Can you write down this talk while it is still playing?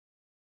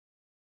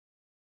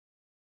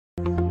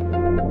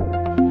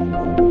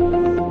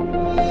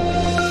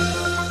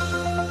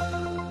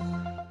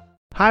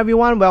Hi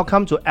everyone,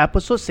 welcome to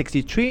episode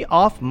 63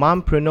 of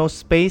Mompreneur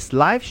Space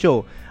Live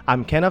Show.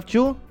 I'm Kenneth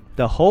Chu,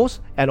 the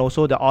host and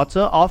also the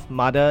author of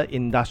Mother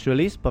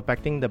Industrialist,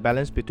 Perfecting the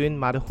Balance Between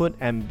Motherhood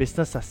and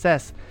Business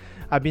Success.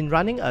 I've been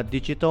running a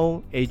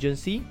digital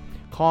agency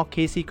called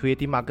KC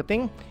Creative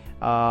Marketing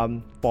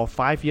for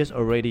 5 years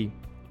already.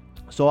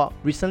 So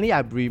recently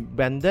I've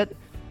rebranded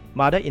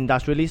Mother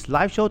Industrialist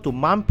Live Show to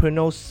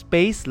Mompreneur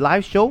Space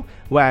Live Show,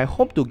 where I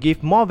hope to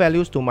give more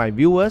values to my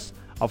viewers.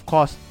 Of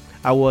course,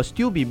 I will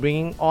still be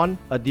bringing on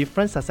a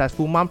different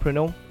successful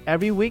mompreneur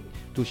every week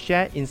to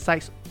share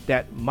insights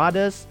that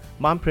mothers,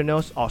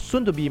 mompreneurs or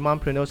soon-to-be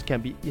mompreneurs can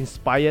be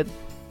inspired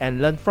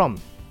and learn from.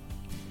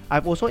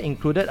 I've also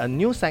included a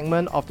new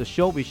segment of the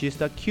show, which is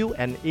the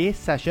Q&A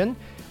session,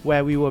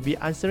 where we will be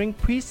answering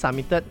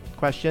pre-submitted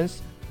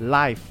questions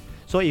live.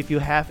 So if you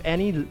have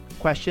any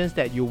questions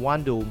that you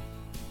want to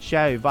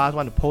share with us,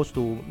 want to post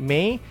to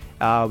May,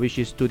 which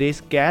is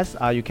today's guest,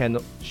 you can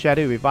share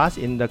it with us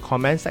in the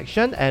comment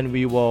section and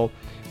we will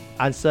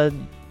answer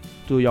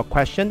to your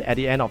question at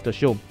the end of the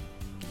show.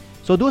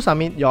 So do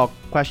submit your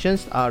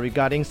questions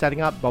regarding setting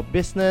up your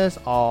business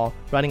or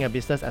running a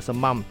business as a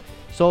mom.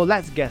 So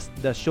let's get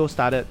the show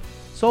started.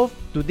 So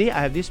today I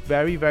have this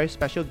very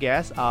special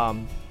guest.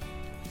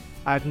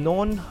 I've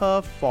known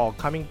her for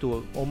coming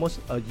to almost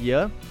a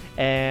year,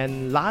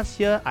 and last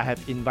year I have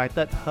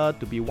invited her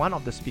to be one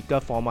of the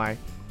speakers for my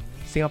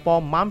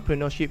Singapore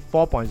Mompreneurship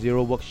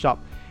 4.0 workshop,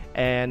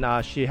 and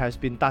she has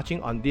been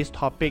touching on this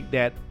topic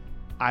that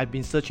I've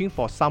been searching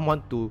for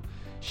someone to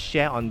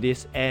share on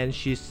this, and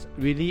she's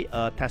really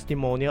a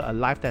testimonial, a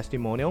live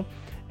testimonial,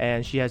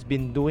 and she has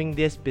been doing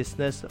this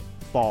business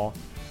for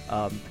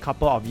a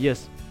couple of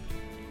years.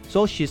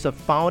 So she's a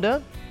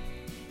founder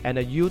and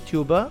a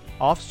YouTuber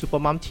of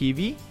Supermom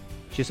TV.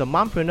 She's a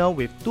mompreneur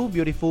with 2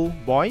 beautiful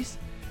boys,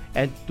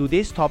 and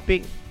today's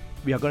topic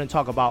we are going to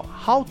talk about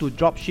how to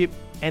dropship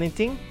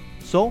anything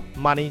so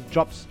money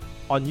drops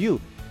on you.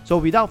 So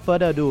without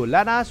further ado,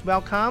 let us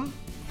welcome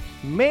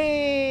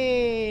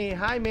May.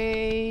 Hi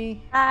May.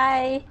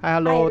 Hi. Hi,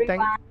 hello.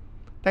 Hi,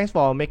 Thanks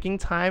for making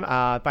time.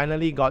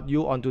 Finally got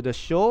you onto the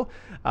show.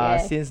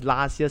 Yes. Since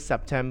last year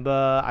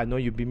September, I know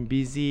you've been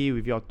busy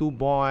with your 2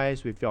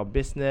 boys, with your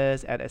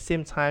business. At the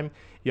same time,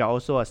 you're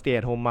also a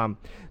stay-at-home mom.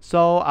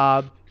 So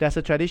there's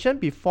a tradition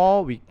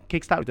before we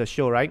kickstart with the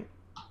show, right?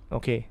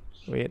 Okay.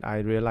 Wait, I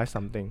realized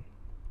something.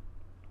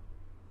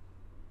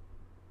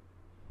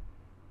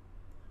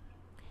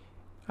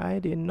 I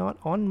did not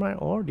on my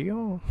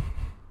audio.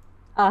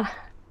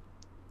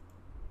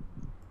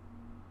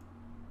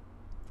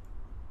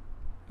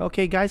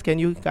 Okay, guys, can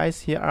you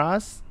guys hear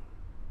us?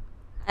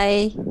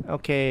 Hi.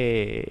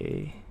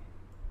 Okay.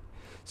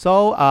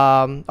 So,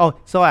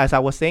 so as I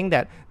was saying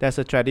that there's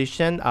a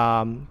tradition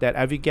that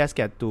every guest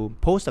get to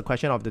post the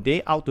question of the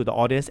day out to the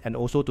audience and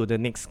also to the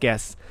next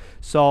guest.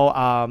 So,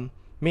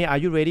 May, are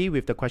you ready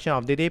with the question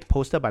of the day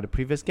posted by the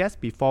previous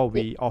guest before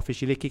we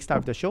officially kickstart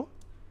with the show?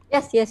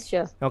 Yes,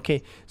 sure.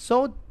 Okay.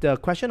 So the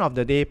question of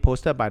the day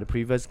posted by the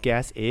previous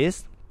guest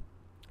is,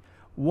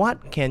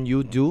 what can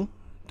you do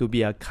to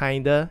be a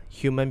kinder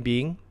human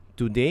being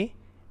today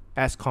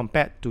as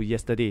compared to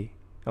yesterday?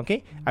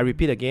 Okay, I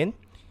repeat again.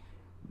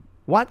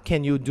 What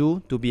can you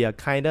do to be a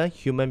kinder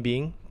human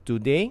being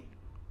today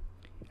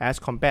as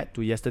compared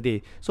to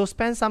yesterday? So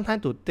spend some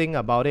time to think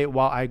about it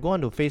while I go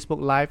on to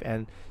Facebook Live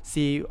and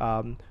see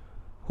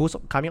who's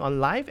coming on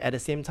live at the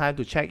same time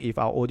to check if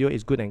our audio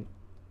is good. And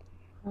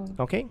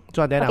okay,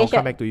 so then Okay, I'll sure.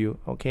 come back to you.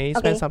 Okay,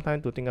 spend Okay. some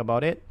time to think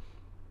about it.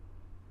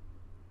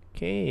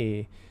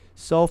 Okay,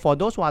 so for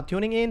those who are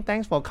tuning in,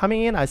 thanks for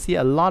coming in. I see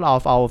a lot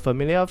of our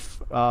familiar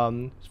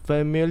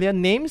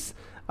names,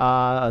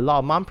 a lot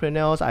of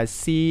mompreneurs. I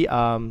see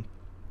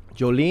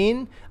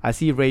Jolene, I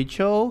see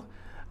Rachel,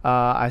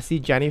 I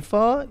see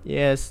Jennifer.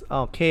 Yes,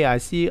 okay, I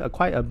see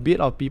quite a bit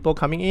of people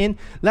coming in.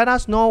 Let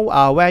us know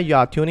where you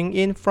are tuning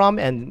in from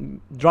and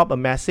drop a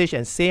message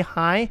and say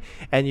hi.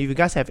 And if you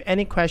guys have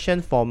any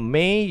question for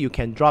May, you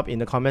can drop in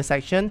the comment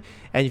section.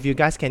 And if you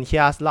guys can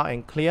hear us loud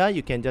and clear,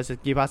 you can just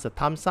give us a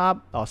thumbs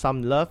up or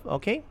some love.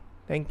 Okay,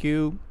 thank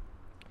you.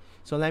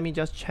 So let me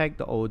just check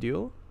the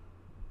audio.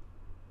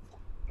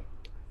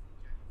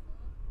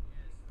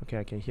 Okay,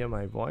 I can hear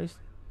my voice.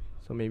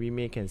 So maybe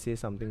May can say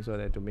something so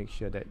that to make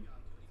sure that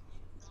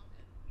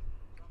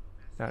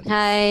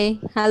Hi.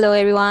 Hello,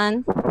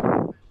 everyone.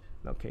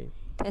 okay.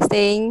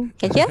 Testing.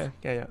 Can you hear?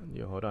 Yeah,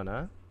 you hold on.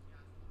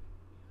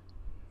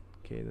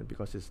 Okay,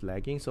 because it's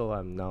lagging, so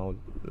I'm now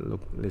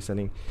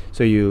listening.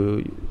 So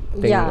you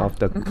think Yeah. of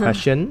the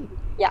question?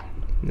 Yeah.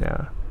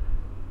 Yeah.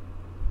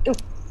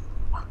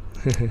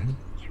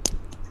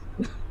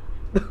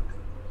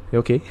 You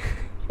okay?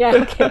 Yeah,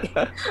 okay.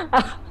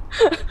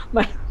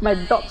 my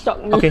dog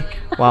shocked me. Okay.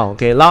 Wow.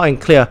 Okay, loud and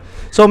clear.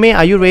 So May,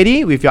 are you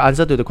ready with your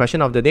answer to the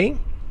question of the day?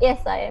 Yes,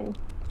 I am.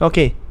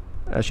 Okay.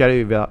 Share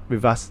it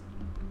with us.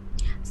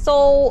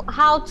 So,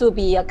 how to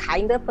be a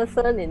kinder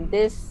person in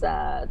this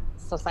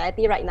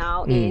society right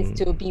now is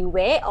to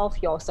beware of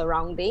your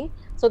surrounding.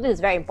 So this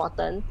is very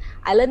important.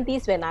 I learned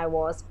this when I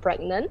was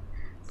pregnant.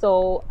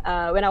 So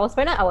when I was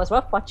pregnant, I was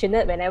very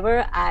fortunate.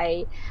 Whenever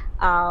I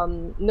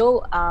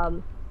know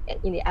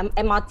in the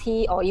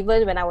MRT, or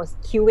even when I was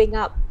queuing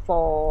up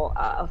for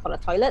the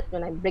toilet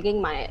when I'm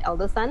bringing my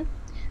elder son,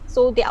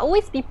 so there are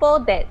always people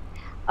that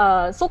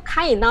so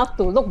kind enough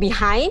to look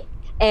behind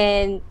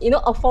and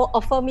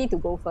offer me to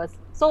go first.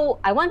 So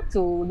I want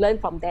to learn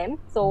from them.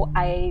 So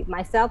I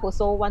myself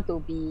also want to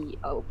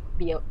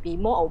be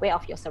more aware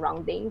of your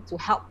surrounding to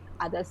help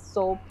others.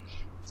 So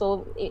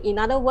in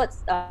other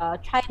words,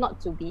 try not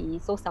to be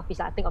so selfish.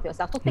 I think of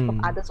yourself. So think of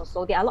others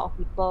also. There are a lot of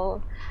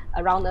people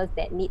around us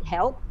that need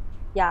help.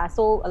 Yeah,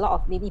 so a lot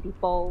of needy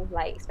people,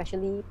 like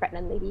especially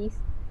pregnant ladies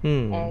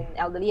and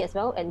elderly as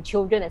well, and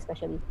children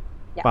especially.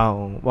 Yeah.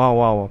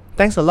 Wow.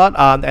 Thanks a lot.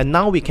 And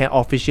now we can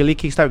officially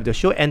kickstart with the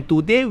show. And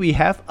today we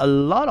have a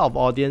lot of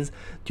audience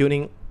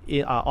tuning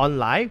in on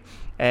live.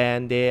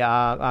 And they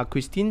are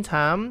Christine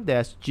Tam.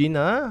 There's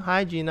Gina.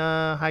 Hi,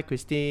 Gina. Hi,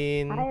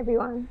 Christine. Hi,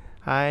 everyone.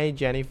 Hi,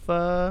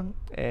 Jennifer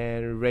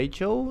and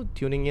Rachel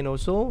tuning in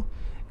also.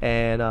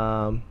 And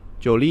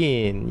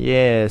Jolene,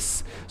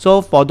 yes.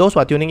 So for those who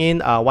are tuning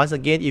in, once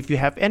again, if you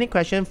have any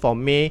question for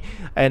me,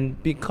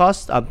 and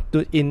because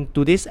in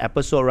today's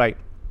episode, right,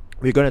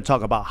 we're going to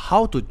talk about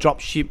how to drop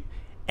ship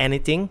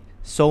anything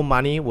so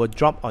money will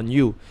drop on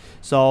you.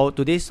 So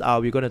today's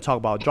we're going to talk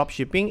about drop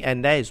shipping,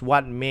 and that is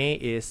what May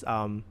is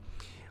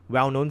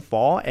well known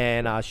for,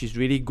 and she's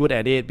really good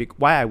at it.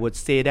 Why I would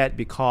say that,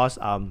 because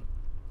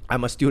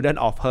I'm a student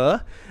of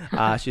her.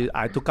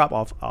 I took up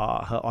of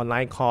her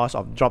online course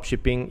of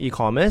dropshipping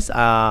e-commerce,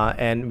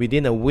 and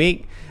within a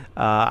week,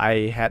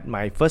 I had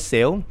my first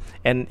sale.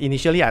 And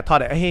initially, I thought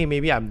that, hey,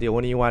 maybe I'm the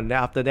only one. Then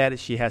after that,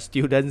 she has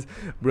students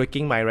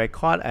breaking my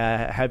record,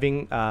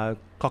 having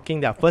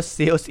clocking their first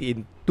sales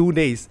in 2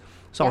 days.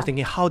 So I was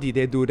thinking, how did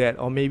they do that?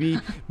 Or maybe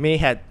May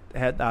had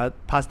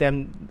passed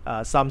them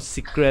some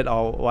secret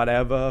or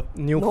whatever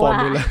new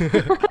formula.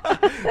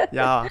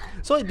 Yeah,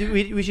 so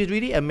which is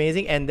really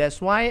amazing, and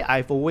that's why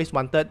I've always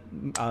wanted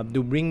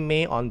to bring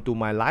May onto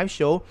my live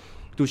show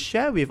to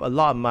share with a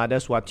lot of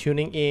mothers who are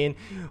tuning in,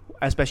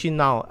 especially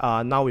now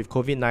with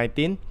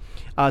COVID-19.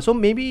 So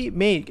maybe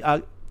May,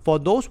 for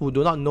those who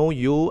do not know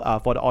you,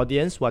 for the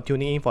audience who are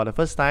tuning in for the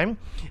first time,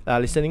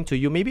 listening to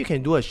you, maybe you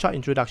can do a short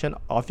introduction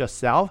of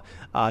yourself.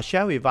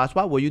 Share with us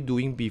what were you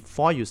doing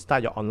before you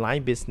start your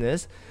online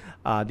business,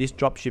 this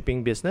drop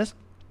shipping business,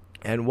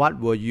 and what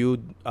were you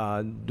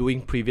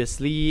doing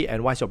previously,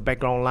 and what's your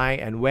background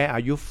like, and where are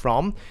you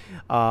from,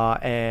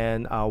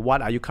 and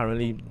what are you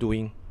currently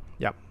doing?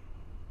 Yep.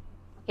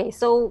 Okay,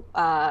 so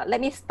let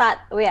me start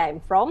where I'm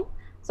from.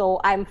 So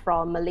I'm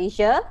from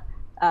Malaysia.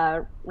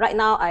 Right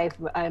now,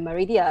 I'm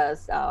already a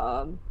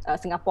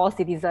Singapore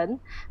citizen.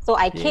 So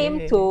I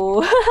came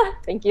to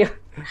thank you.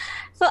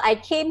 So I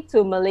came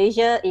to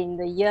Malaysia in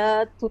the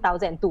year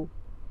 2002.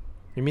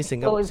 You mean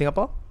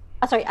Singapore?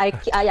 Sorry, I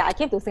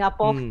came to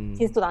Singapore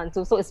since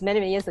 2002. So it's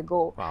many years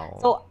ago. Wow.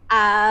 So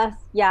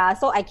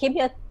so I came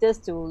here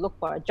just to look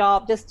for a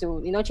job, just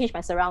to change my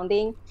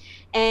surrounding,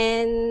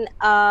 and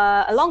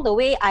along the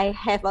way I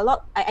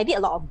did a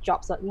lot of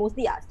jobs, but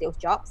mostly are sales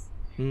jobs.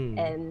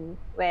 And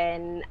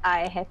when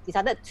I have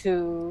decided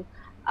to,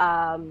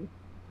 I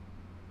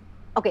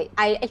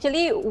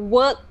actually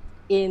work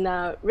in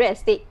a real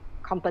estate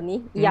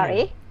company,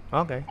 ERA.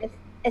 Okay.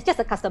 It's just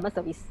a customer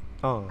service.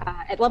 Oh.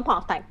 At one point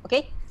of time,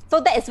 okay?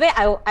 So that is where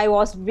I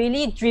was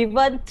really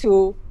driven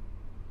to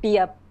be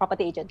a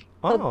property agent.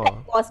 So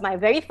that was my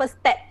very first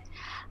step.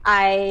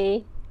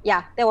 That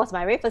was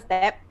my very first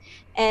step.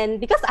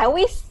 And because I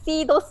always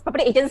see those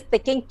property agents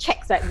taking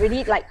checks, right?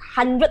 Really like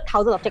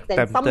 100,000 of checks,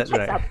 and some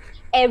checks are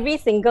every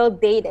single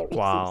day they receive.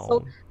 Wow.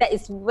 So that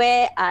is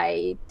where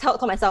I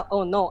told myself,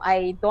 oh no,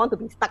 I don't want to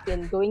be stuck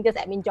in doing this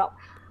admin job.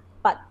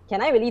 But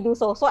can I really do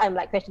so? So I'm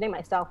like questioning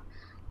myself.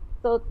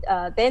 So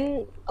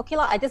then, okay,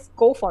 I just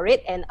go for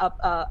it. And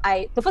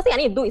the first thing I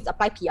need to do is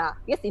apply PR.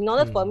 Because in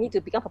order for me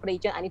to become a property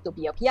agent, I need to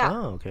be a PR.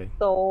 Oh, okay.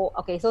 So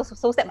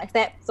step by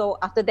step. So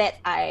after that,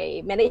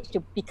 I managed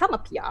to become a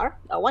PR.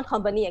 One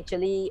company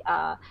actually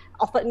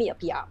offered me a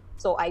PR.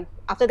 So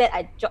after that,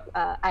 I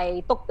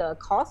took the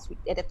course.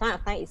 At the time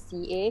it's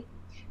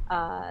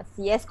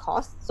CS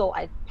course. So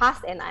I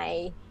passed, and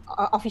I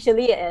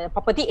officially a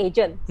property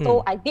agent.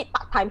 So I did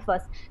part-time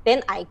first.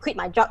 Then I quit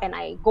my job and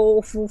I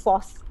go full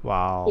force.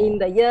 Wow. In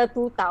the year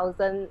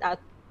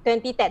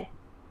 2010.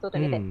 So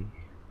 2010.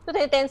 So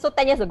 2010, so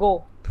 10 years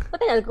ago. So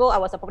 10 years ago, I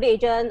was a property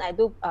agent. I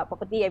do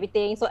property,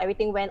 everything. So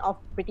everything went off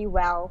pretty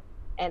well.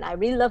 And I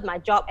really love my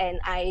job. And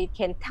I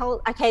can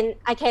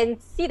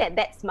see that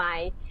that's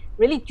my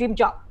really dream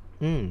job.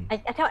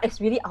 I tell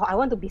it's really, I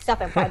want to be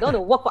self-employed. I don't want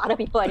to work for other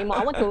people anymore.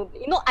 I want to,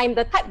 I'm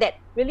the type that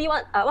really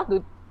want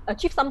to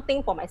achieve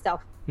something for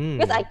myself.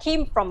 Because I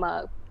came from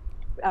a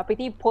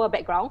pretty poor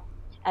background.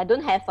 I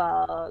don't have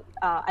a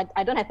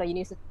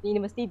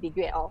university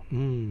degree at all.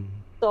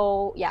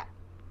 So yeah.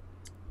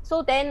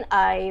 So then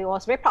I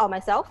was very proud of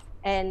myself.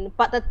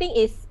 But the thing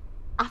is,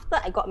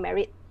 after I got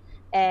married,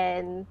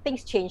 and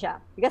things changed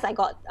because I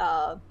got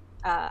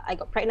I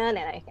got pregnant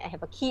and I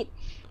have a kid.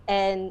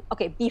 And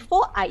okay,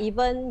 before I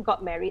even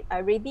got married,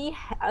 a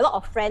lot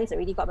of friends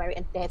already got married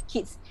and they have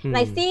kids. And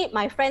I see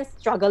my friends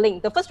struggling.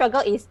 The first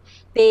struggle is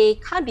they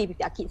can't be with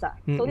their kids.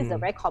 So this is a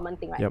very common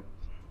thing, right? Yep.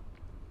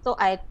 So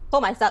I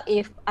told myself,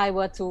 if I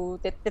were to,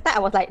 the time I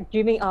was like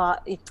dreaming,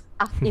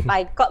 if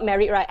I got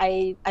married, right,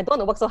 I don't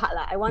want to work so hard.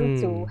 I want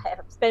to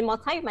spend more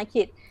time with my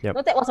kid.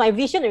 Yep. That was my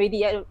vision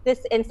already.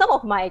 And some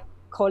of my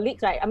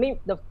colleagues, right, I mean,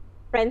 the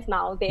friends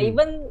now, they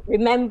even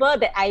remember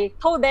that I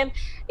told them,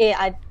 hey,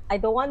 I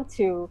don't want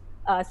to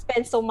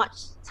spend so much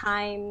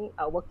time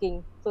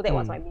working. So that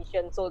was my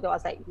mission. So that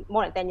was like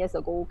more than 10 years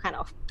ago kind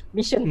of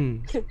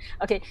mission.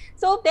 Okay,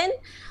 so then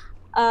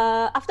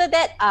after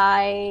that,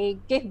 I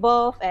gave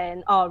birth,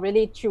 and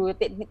really true.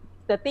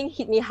 The thing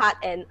hit me hard,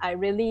 and I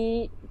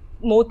really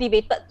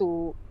motivated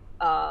to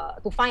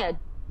find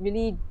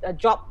a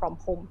job from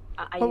home.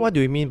 What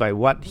do you mean by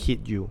what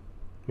hit you?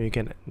 Maybe you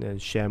can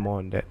share more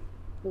on that.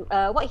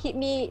 What hit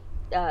me,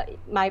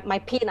 my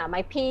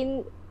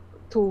pain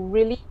to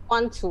really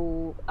want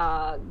to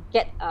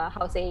get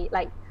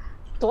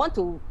don't want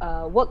to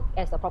work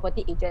as a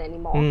property agent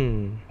anymore,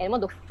 and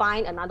want to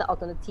find another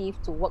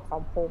alternative to work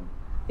from home.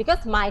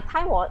 Because my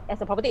time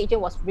as a property agent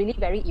was really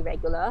very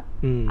irregular.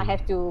 I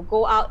have to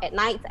go out at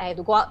night. I have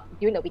to go out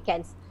during the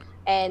weekends.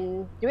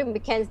 And during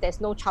weekends,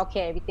 there's no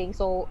childcare, everything.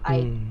 So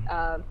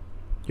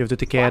you have to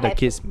take care of the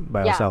kids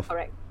by yourself. Yeah,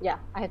 correct. Yeah,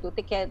 I have to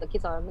take care of the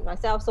kids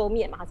myself. So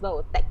me and my husband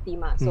will tag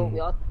team. So we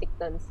all take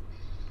turns.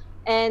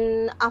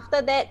 And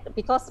after that,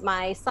 because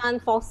my son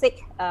falls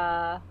sick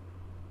at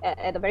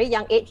a very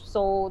young age,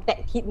 so that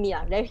hit me.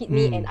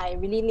 And I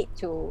really need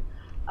to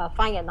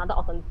find another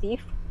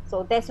alternative.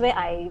 So that's where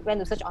I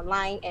went to search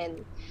online,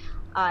 and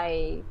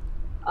I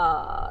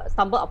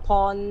stumbled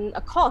upon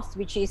a course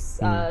which is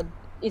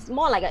it's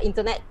more like an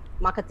internet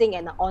marketing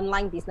and an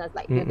online business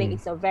like building.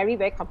 It's a very,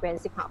 very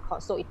comprehensive kind of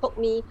course. So it took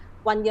me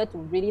 1 year to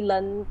really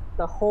learn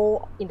the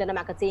whole internet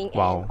marketing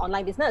and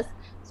online business.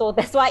 So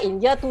that's why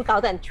in year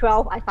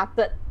 2012 I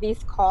started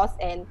this course,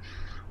 and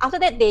after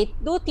that they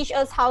do teach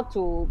us how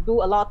to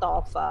do a lot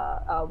of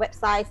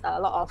websites,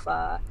 a lot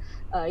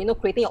of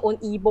creating your own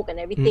ebook and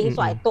everything.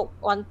 So I took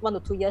 1 to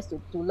 2 years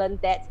to learn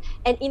that.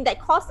 And in that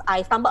course,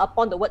 I stumbled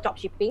upon the word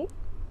dropshipping.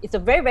 It's a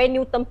very, very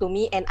new term to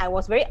me, and I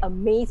was very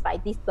amazed by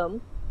this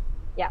term.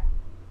 Yeah.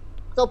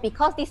 So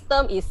because this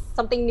term is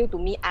something new to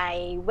me,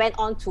 I went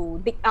on to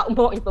dig out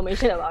more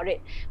information about it.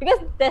 Because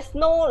there's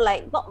not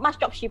much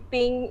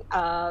dropshipping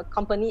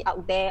company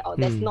out there, or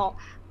there's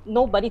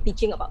nobody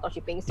teaching about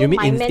dropshipping. So you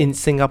mean in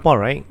Singapore,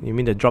 right? You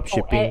mean the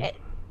dropshipping?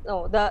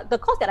 No, the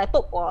course that I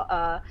took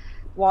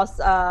was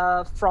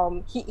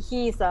from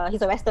he's a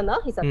Westerner,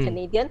 he's a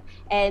Canadian,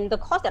 and the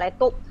course that I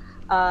took,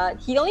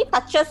 he only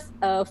touches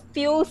a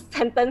few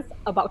sentences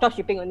about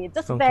dropshipping only,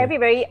 just very,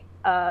 very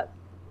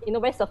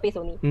very surface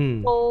only.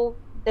 So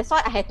that's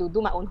why I had to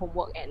do my own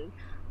homework, and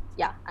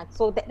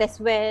so that's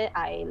where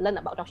I learned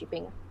about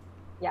dropshipping.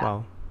 Yeah.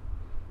 Wow.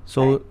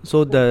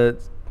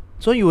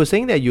 So you were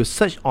saying that you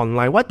search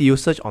online. What do you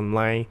search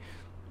online,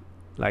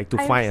 like to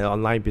find an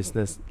online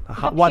business?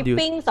 What do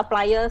you?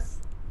 Suppliers.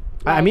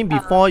 I mean,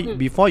 before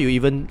you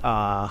even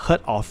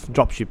heard of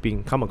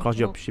dropshipping, come across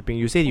dropshipping,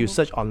 you say you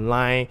search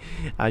online,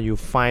 you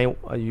find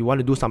you want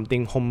to do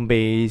something home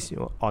based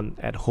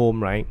at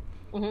home, right?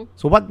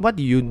 So what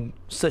do you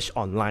search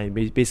online?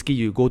 Basically,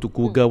 you go to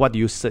Google. What do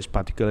you search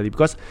particularly?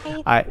 Because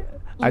I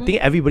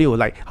think everybody will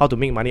like how to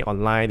make money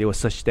online. They will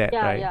search that,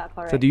 right? Yeah,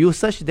 correct. So do you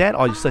search that,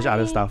 or you search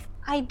other stuff?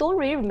 I don't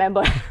really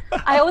remember.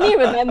 I only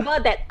remember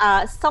that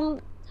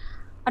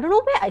I don't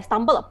know where I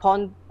stumbled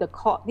upon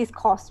this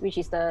course, which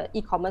is the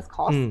e-commerce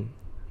course.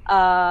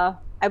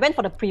 I went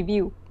for the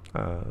preview.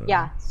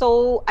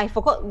 So I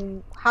forgot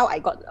how I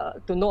got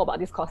to know about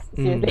this course.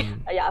 Seriously,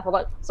 I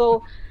forgot.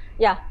 So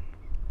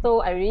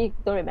I really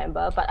don't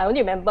remember, but I only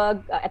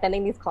remember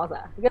attending this course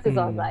because it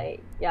was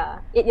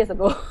 8 years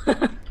ago.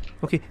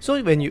 Okay,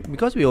 so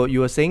because you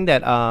were saying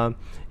that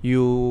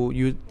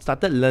you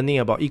started learning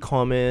about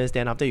e-commerce,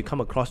 then after you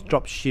come across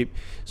dropship,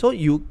 so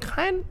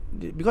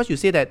because you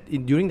say that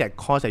during that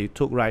course that you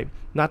took, right,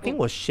 nothing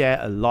was shared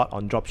a lot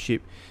on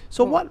dropship.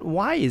 So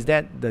why is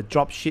that the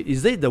dropship?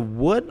 Is it the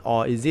word,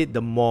 or is it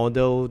the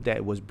model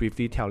that was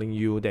briefly telling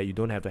you that you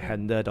don't have to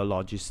handle the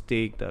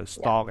logistic, the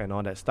stock and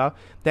all that stuff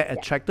that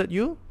attracted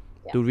you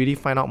to really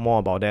find out more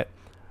about that?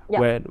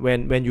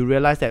 When you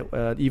realize that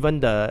even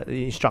the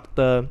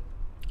instructor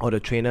or the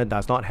trainer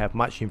does not have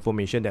much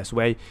information, that's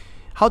where,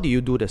 how do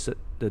you do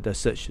the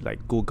search,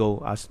 like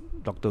Google, ask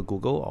Dr.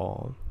 Google,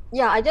 or?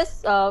 Yeah, I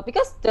just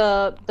because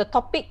the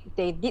topic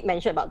they did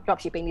mention about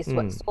dropshipping this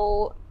word,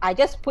 so I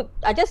just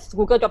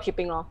Google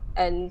dropshipping,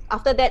 and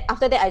after that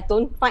I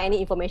don't find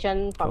any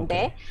information from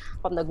there,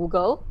 from the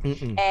Google,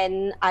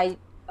 and I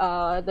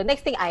the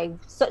next thing I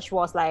searched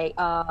was like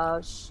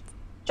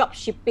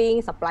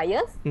dropshipping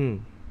suppliers.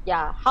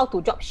 How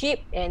to dropship,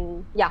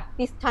 and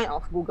this kind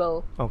of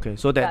Google. Okay,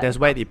 so that's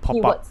where it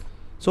popped up.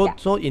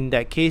 So in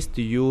that case,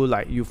 do you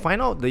you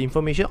find out the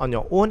information on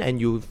your own and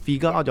you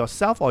figure out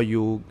yourself, or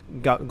you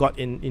got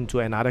into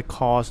another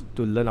course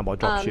to learn about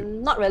dropship?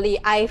 Not really.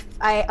 I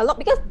a lot,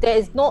 because there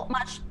is not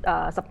much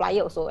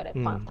supplier also at that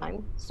point of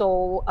time.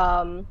 So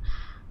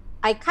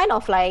I kind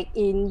of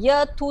in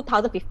year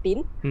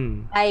 2015,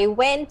 I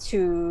went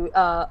to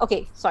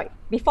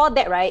before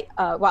that, right?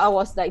 While I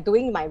was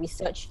doing my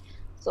research,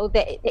 so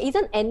there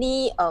isn't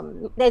any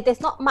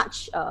there's not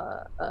much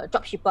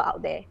drop shipper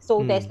out there.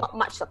 So there's not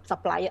much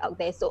supplier out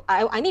there. So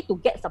I need to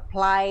get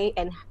supply,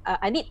 and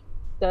I need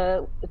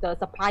the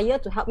supplier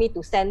to help me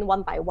to send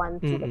one by one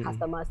to the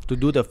customers. To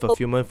do the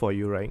fulfillment for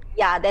you, right?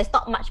 Yeah, there's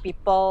not much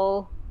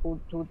people who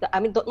do that. I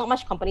mean, not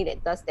much company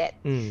that does that.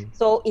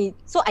 So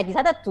I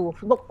decided to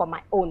look for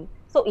my own.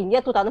 So in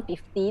year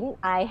 2015,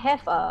 I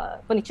have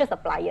a furniture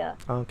supplier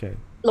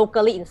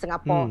locally in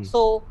Singapore.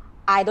 So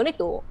I don't need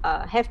to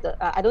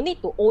I don't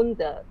need to own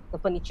the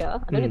furniture.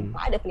 I don't need to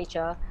buy the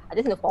furniture. I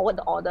just need to forward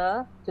the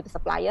order to the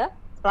supplier.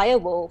 Supplier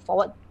will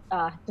forward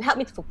to help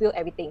me to fulfill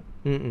everything.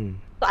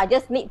 So I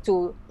just need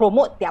to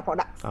promote their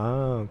products.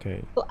 So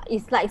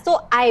it's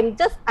so I'm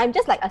just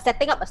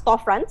setting up a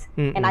storefront,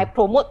 and I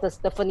promote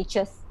the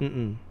furnitures.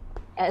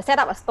 Set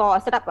up a store,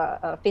 set up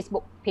a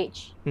Facebook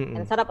page,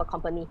 and set up a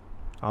company.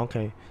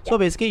 So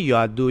basically you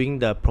are doing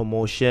the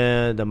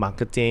promotion, the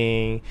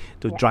marketing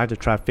to drive the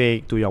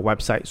traffic to your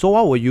website. So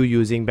what were you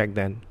using back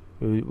then?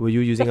 Were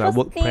you using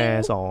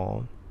WordPress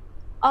or?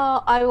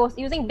 I was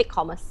using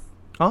BigCommerce.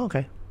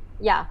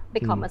 Yeah,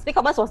 BigCommerce.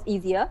 BigCommerce was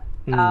easier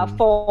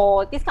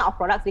for this kind of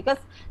products, because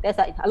there's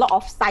a lot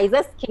of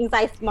sizes, king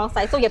size, small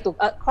size, so you have to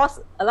cross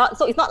a lot.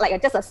 So it's not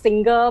just a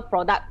single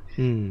product.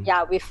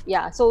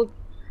 So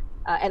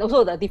and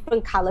also the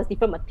different colors,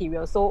 different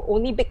materials. So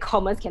only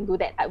BigCommerce can do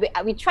that.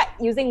 We tried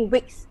using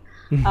Wix,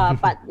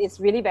 but it's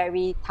really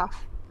very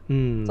tough. So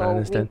I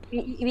understand.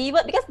 We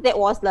because that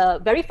was the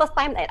very first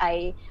time that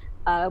I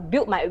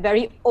built my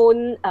very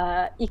own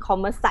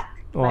e-commerce site.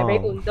 My very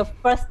own, the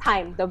first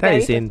time. That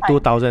is in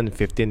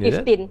 2015, is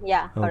it? 15,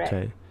 yeah,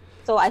 correct.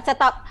 So I set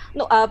up,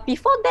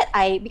 before that,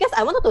 because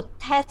I wanted to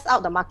test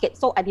out the market,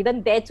 so I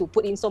didn't dare to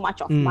put in so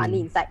much of money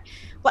inside.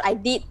 What I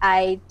did,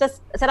 I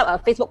just set up a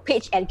Facebook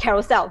page and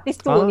Carousel, these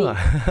two only.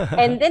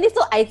 And then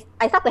I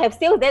started to have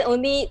sales, then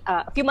only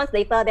a few months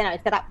later, then I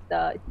set up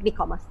the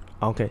BigCommerce.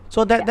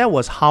 So that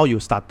was how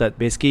you started,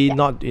 basically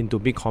not into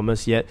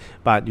BigCommerce yet,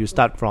 but you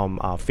start from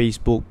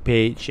Facebook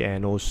page,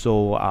 and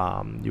also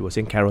you were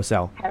saying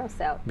Carousel.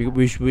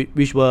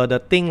 Which were the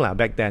thing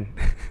back then.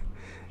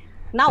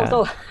 Now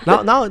also.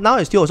 now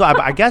it's still also.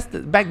 I guess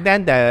back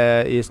then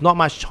there is not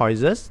much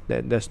choices.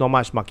 There's not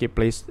much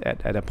marketplace at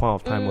that point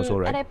of time also,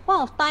 right? At that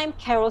point of time,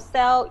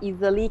 Carousel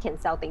easily can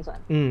sell things.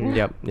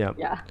 Yep.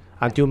 Yeah.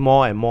 Until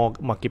more and more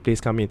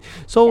marketplace come in.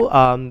 So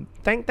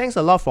thanks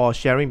a lot for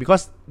sharing,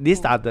 because I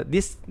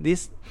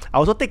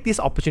also take this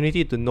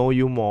opportunity to know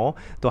you more,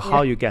 to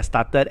how you get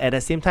started, at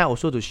the same time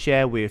also to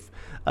share with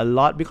a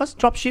lot, because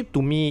dropship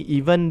to me,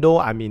 even though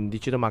I'm in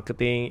digital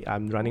marketing,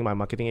 I'm running my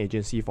marketing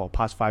agency for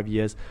past 5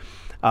 years,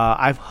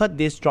 I've heard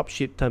this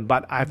dropship term,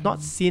 but I've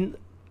not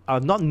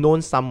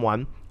known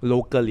someone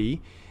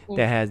locally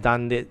that has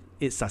done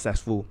it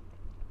successful.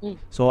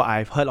 So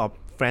I've heard of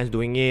friends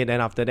doing it,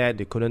 and after that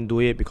they couldn't do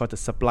it because the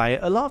supplier,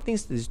 a lot of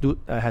things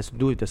has to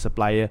do with the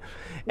supplier.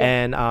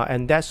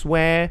 And that's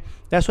where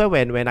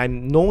when I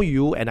know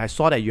you and I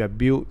saw that you have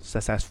built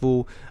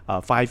successful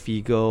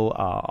 5-figure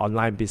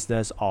online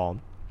business or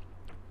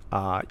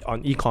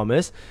on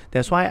e-commerce,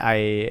 that's why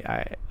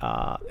I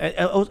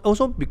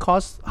also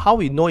because how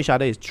we know each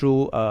other is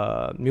through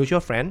a mutual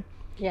friend.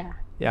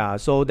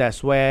 So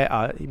that's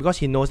where because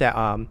he knows that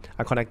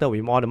I connected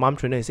with all the mom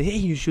trainers and say, hey,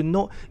 you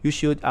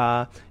should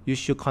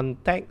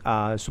contact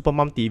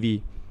Supermom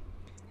TV.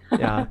 So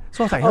I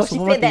was like,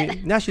 Supermom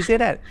TV. Yeah, she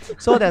said that.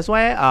 So that's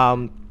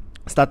why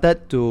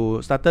started to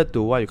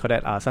what you call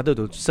that, started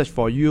to search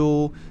for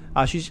you.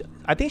 I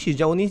think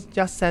she only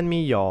just sent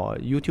me your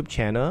YouTube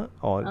channel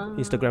or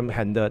Instagram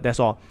handle,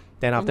 that's all.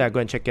 Then after I go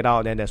and check it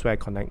out, then that's where I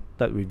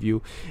connected with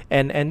you.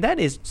 And that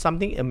is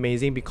something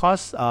amazing,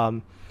 because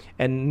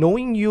and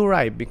knowing you,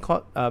 right,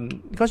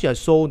 because you are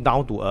so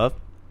down to earth,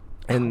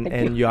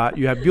 and you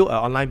have built an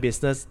online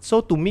business. So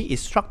to me, it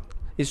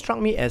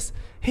struck me as,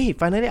 hey,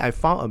 finally I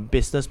found a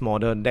business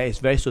model that is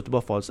very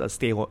suitable for a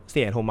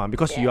stay-at-home mom,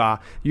 because you are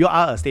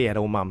a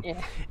stay-at-home mom.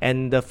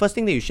 And the first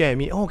thing that you share with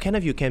me,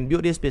 Kenneth, you can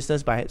build this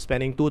business by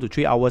spending 2 to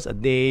 3 hours a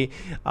day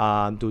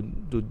to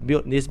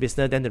build this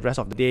business. Then the rest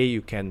of the day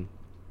you can.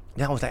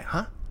 Then I was like,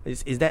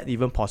 is that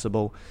even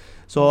possible?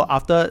 So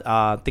after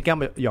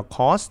taking up your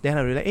course, then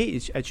I realized, hey,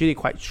 it's actually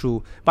quite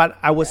true. But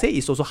I would say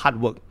it's also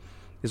hard work.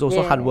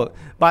 Hard work.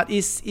 But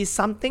it's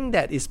something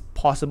that is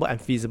possible and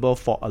feasible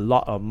for a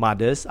lot of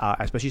mothers,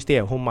 especially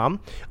stay-at-home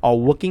mom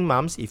or working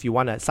moms. If you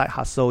want a side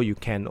hustle, you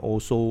can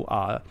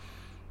also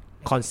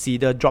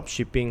consider drop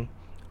shipping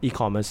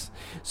e-commerce.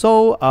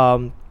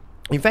 So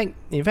In fact,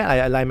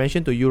 I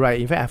mentioned to you, right?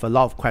 In fact, I have a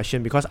lot of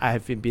questions because I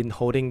have been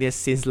holding this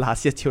since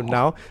last year till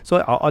now.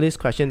 So all these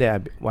questions that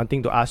I'm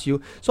wanting to ask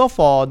you. So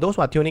for those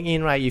who are tuning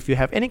in, right, if you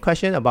have any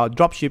question about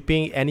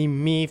dropshipping, any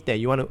myth that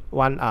you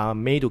want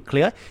May to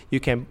clear, you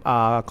can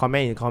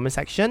comment in the comment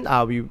section.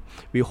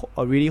 We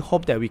really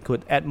hope that we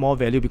could add more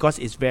value because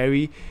it's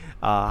very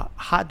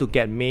hard to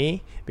get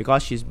May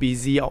because she's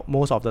busy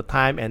most of the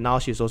time, and now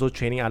she's also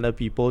training other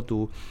people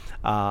to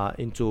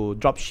into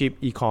dropship,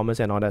 e-commerce,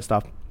 and all that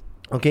stuff.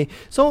 Okay,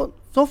 so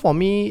for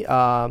me,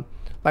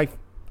 like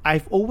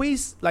I've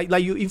always like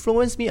you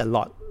influence me a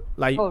lot.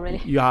 Like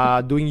really? You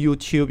are doing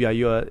YouTube,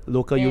 you're a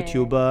local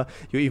YouTuber.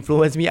 You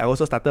influence me. I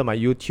also started my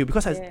YouTube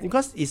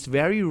because it's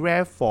very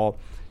rare for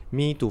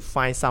me to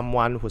find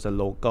someone who's a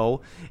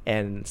local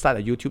and start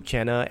a YouTube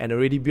channel and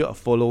already build a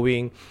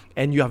following,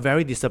 and you are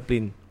very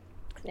disciplined.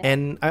 Yeah.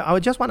 And I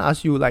would just want to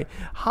ask you, like,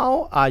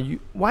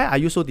 why are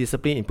you so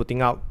disciplined in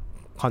putting out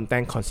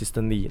content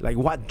consistently? Like,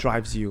 what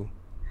drives you?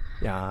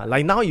 Yeah,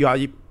 like now you are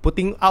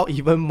putting out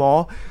even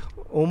more,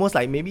 almost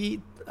like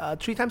maybe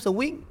 3 times a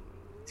week.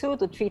 2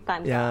 to 3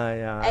 times.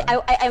 Yeah.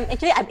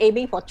 I'm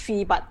aiming for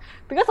 3, but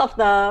because of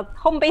the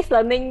home-based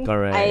learning,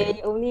 correct,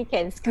 I only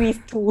can squeeze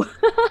 2.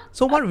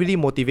 So what really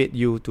motivates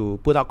you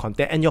to put out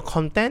content? And your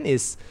content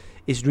is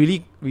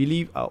really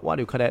what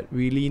do you call that?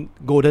 Really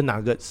golden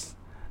nuggets,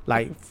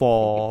 like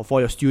for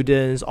your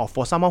students or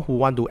for someone who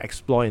want to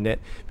explore in it,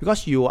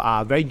 because you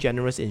are very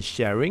generous in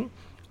sharing.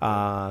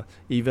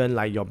 Even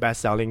like your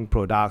best-selling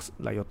products,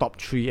 like your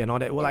top 3 and all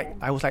that. Well, like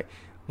I was like,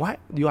 what?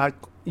 You are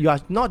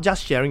not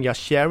just sharing. You're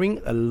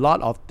sharing a lot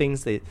of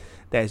things that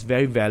is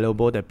very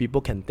valuable that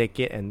people can take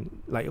it. And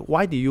like,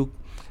 what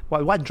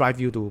drive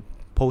you to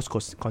post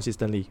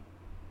consistently?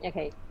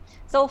 Okay,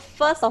 so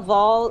first of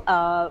all,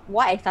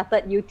 why I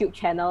started YouTube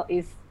channel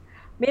is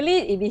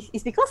mainly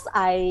it's because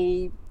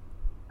I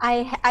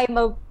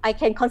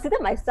can consider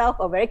myself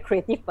a very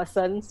creative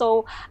person.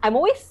 So I'm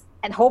always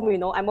at home,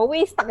 I'm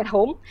always stuck at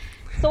home.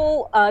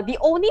 So the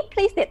only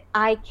place that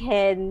I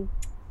can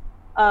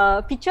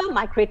feature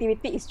my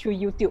creativity is through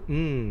YouTube.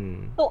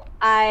 So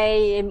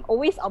I am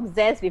always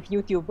obsessed with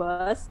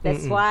YouTubers.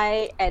 That's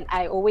why, and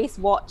I always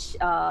watch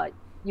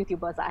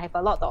YouTubers. I have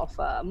a lot of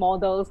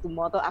models to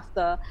model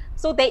after.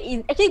 So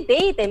they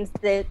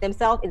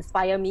themselves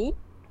inspire me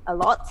a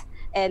lot.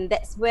 And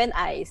that's when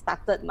I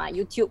started my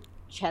YouTube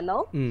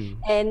channel.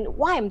 And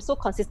why I'm so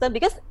consistent,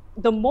 because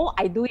the more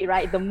I do it,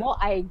 right, the more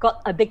I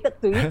got addicted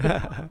to it.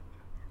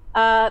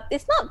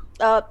 It's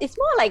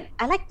more like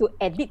I like to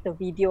edit the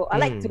video. I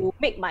like to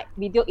make my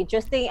video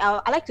interesting.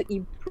 I like to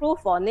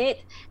improve on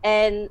it.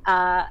 And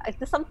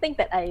it's something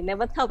that I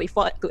never tell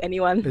before to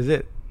anyone. Is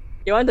it?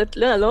 You want to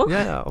learn alone?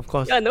 Yeah, of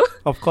course. You want to know?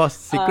 Of course,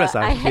 secrets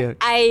are here.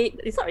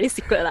 It's not really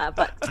secret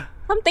but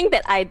something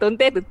that I don't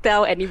dare to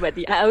tell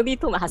anybody. I only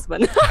told my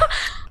husband.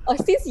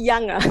 Since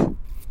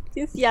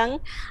young,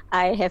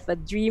 I have a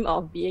dream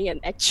of being an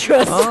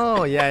actress.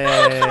 Oh,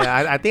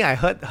 yeah. I think I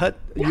heard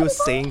you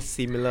saying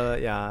similar.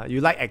 Yeah,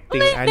 you like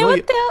acting. I know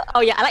you.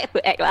 Oh yeah, I like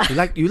to act. You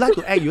like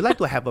to act. You like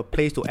to have a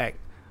place to act.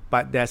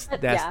 But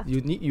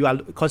you are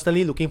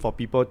constantly looking for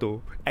people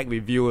to act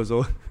with you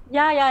also.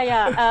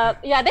 Yeah.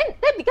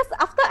 Then because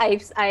after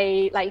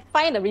I like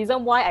find the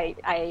reason why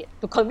I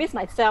to convince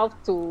myself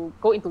to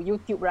go into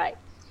YouTube, right,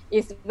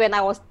 is when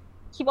I was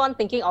keep on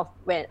thinking of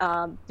when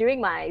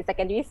during my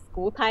secondary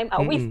school time, I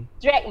always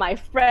drag my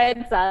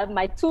friends,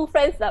 my 2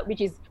 friends,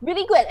 which is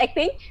really good at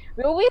acting.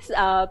 We always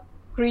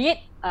create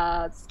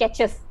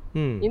sketches,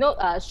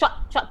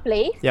 short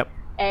plays. Yep.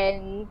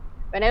 And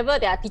whenever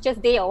there are Teachers'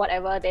 Day or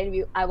whatever,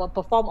 then I will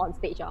perform on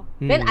stage.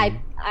 Then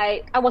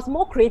I was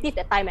more creative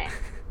that time.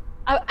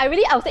 I would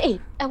say,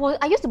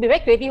 I used to be very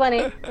creative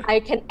one. I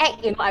can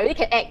act, I really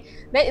can act.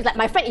 Then it's like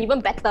my friend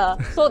even better.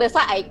 So that's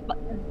why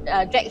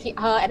I drag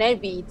her, and then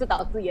we 自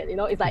导自演,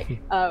 it's like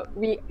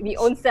we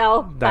own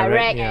self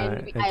direct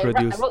and I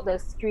wrote the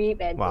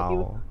script and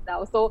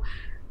produced.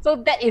 So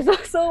that is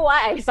also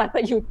why I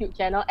started YouTube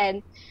channel.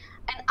 And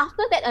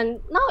after that,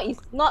 and now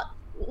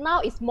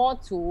it's more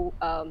to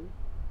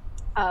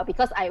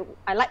because I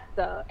like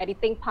the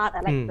editing part.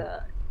 I like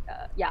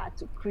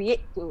to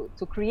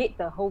create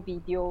the whole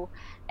video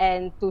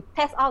and to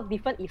test out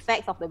different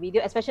effects of the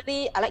video.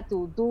 Especially I like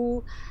to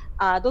do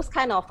those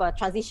kind of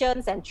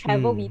transitions and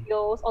travel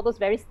videos, all those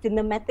very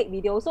cinematic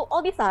videos. So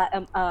all these are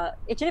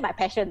actually my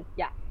passion.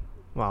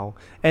 Wow.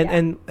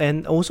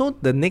 And also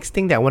the next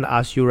thing that I want to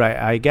ask you, right,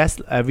 I guess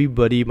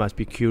everybody must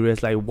be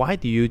curious, like, why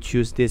do you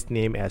choose this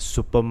name as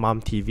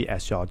Supermom TV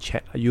as your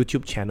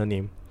YouTube channel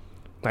name?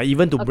 Like,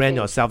 even to brand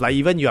yourself, like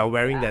even you are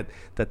wearing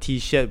the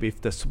t-shirt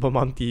with the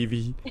Supermom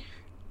TV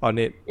on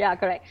it. Yeah,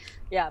 correct.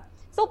 Yeah.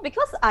 So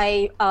because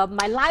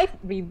my life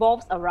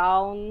revolves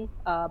around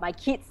my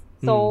kids.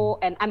 So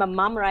and I'm a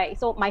mom, right?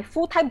 So my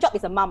full-time job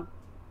is a mom.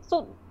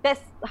 So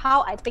that's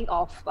how I think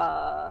of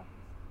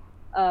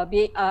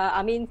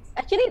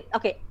actually,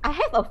 okay, I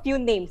have a few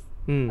names.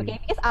 Okay,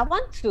 because I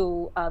want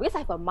to because I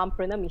have a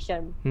mompreneur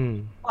mission.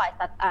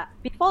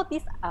 Before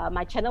this,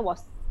 my channel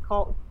was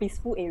called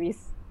Peaceful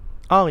Aries.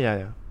 Oh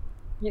yeah.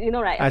 You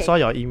know, right? I Okay. saw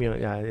your email.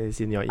 Yeah, it's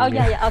in your email. Oh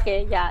yeah,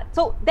 okay, yeah.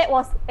 So that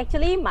was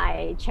actually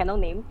my channel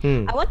name.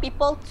 I want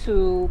people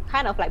to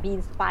kind of like be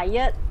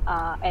inspired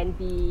and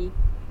be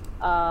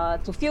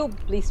to feel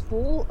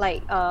blissful,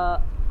 like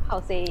how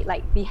to say,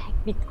 like be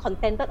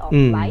contented of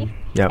life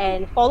Yep.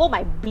 and follow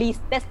my bliss.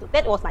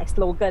 That was my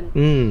slogan.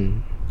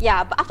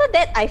 Yeah, but after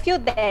that, I feel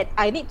that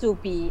I need to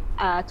be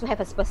to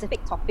have a specific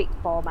topic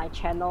for my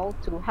channel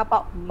to help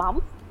out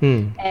moms,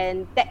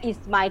 and that is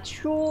my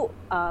true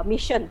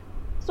mission.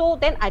 So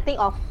then I think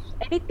of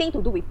anything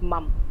to do with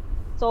mom.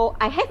 So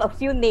I have a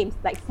few names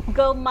like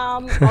Frugal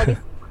Mom, all this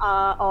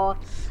or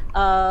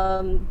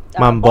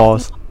Mom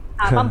boss.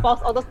 Mom boss,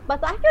 all those.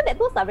 But I feel that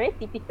those are very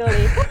typical.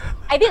 So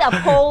I did a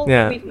poll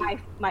Yeah. with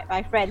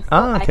my friends.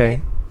 So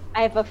Okay.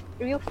 I have a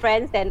few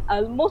friends, and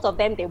most of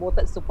them they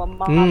voted super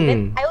mom.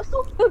 Then I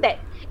also feel that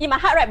in my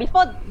heart, right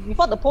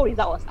before the poll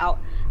result was out,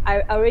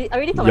 I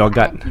already thought Your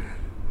myself, gut.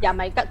 yeah,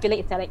 my gut feeling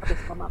is telling, okay,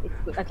 super mom, it's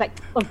good. It's like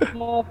a bit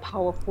more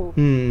powerful.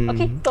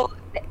 Okay, so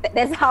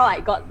that's how I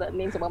got the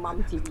name Super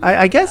Mom TV.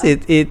 I guess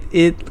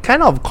it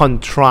kind of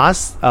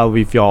contrasts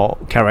with your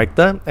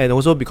character, and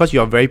also because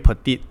you're very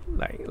petite.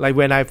 Like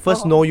when I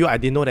first know you, I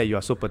didn't know that you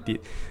are so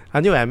petite.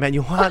 Until I met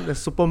you, what, the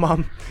super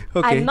mom?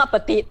 Okay. I'm not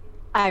petite.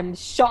 I'm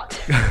short.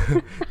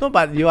 No,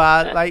 but you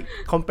are like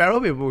comparable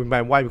with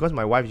my wife, because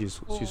my wife she's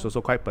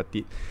also quite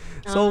petite.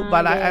 So,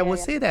 but I would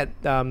say that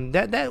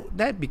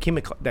that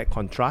became that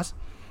contrast,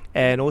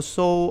 and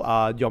also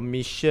your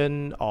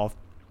mission of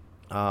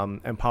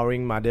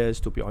empowering mothers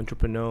to be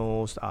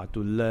entrepreneurs, to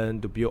learn,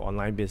 to build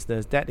online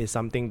business. That is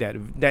something that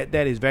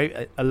is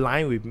very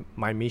aligned with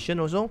my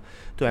mission also,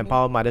 to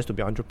empower mothers to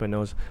be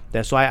entrepreneurs.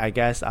 That's why I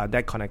guess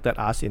that connected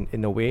us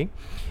in a way.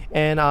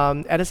 And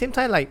at the same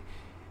time, like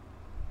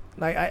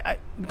I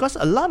because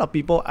a lot of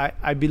people,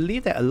 I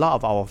believe that a lot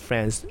of our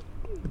friends,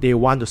 they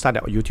want to start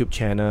a YouTube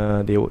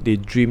channel, they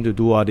dream to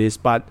do all this,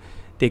 but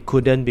they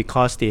couldn't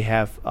because they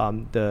have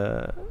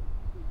the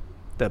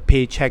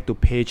paycheck to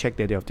paycheck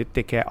that they have to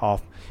take care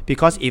of.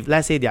 Because if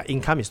let's say their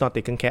income is not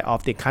taken care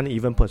of, they can't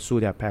even pursue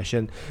their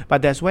passion.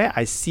 But that's where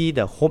I see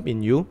the hope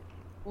in you,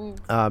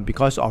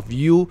 because of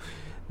you,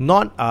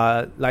 not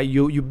like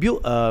you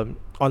build a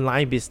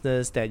online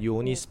business that you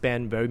only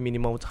spend very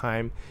minimal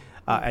time.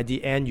 At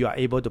the end, you are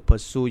able to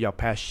pursue your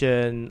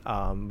passion,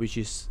 which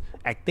is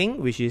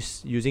acting, which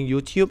is using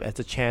YouTube as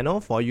a channel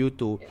for you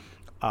to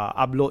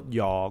upload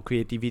your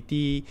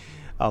creativity,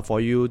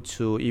 for you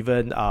to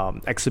even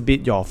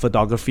exhibit your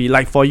photography.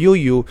 Like for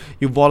you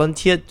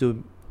volunteered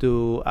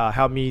to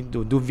help me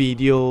to do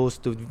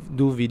videos, to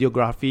do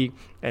videography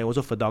and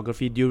also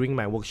photography during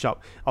my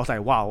workshop. I was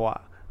like,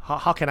 wow,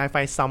 how can I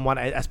find someone,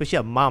 especially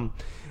a mom?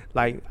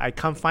 Like I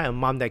can't find a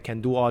mom that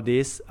can do all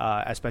this,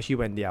 especially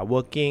when they are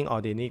working or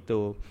they need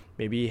to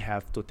maybe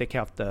have to take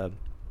care of the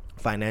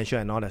financial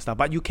and all that stuff.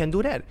 But you can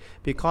do that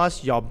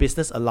because your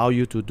business allow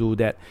you to do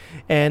that.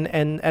 And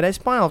at this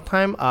point of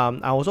time,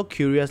 I'm also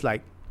curious,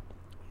 like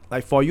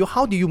for you,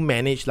 how do you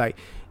manage? Like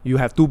you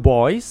have two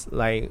boys,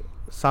 like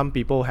some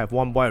people have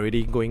one boy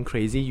already going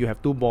crazy. You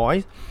have two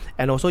boys,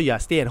 and also you are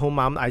stay-at-home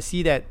mom. I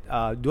see that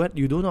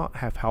you do not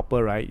have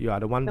helper, right? You are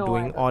the one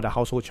doing all the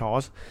household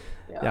chores.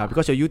 Yeah,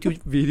 because your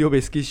YouTube video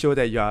basically show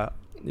that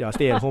you're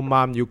stay-at-home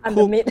mom. You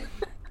cook.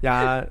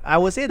 Yeah, I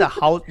would say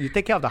you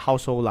take care of the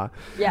household lah.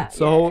 Yeah.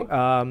 So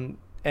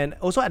and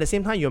also at the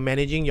same time you're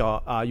managing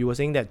your you were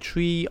saying that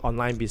 3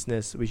 online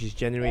business which is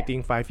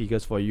generating 5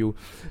 figures for you.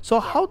 So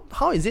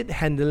how is it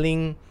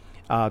handling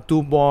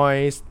 2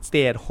 boys,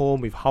 stay at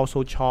home with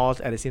household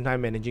chores, at the same time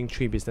managing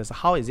 3 businesses?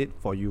 How is it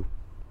for you?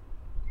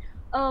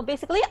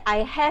 Basically,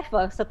 I have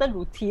a certain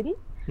routine.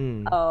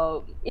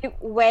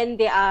 When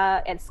they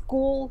are at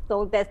school,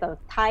 so that's the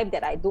time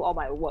that I do all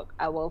my work.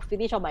 I will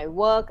finish all my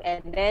work,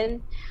 and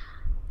then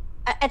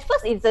at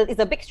first it's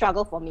a big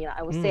struggle for me,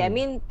 I would say. I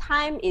mean,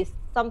 time is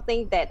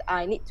something that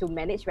I need to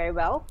manage very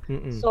well.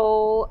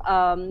 So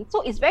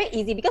it's very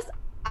easy because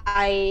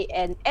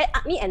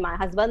me and my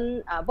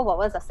husband, both of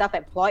us are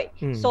self-employed.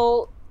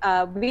 So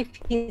with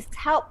his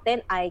help,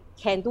 then I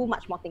can do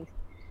much more things.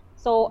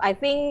 So I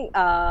think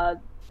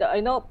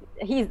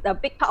he's a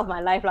big part of my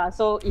life lah.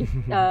 So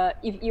because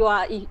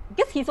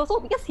he's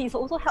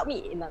also helped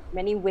me in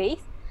many ways.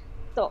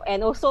 So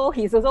and also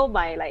he's also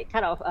my like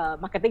kind of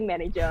marketing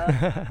manager.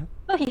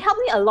 So he helped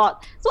me a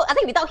lot. So I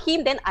think without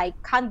him, then I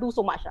can't do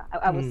so much.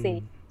 I would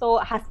say. So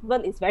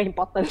husband is very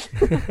important.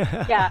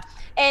 Yeah,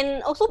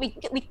 and also we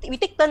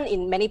take turn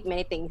in many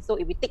things. So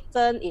if we take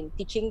turn in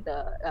teaching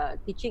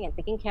and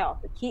taking care of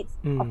the kids,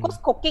 of course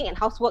cooking and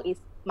housework is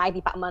my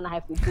department. I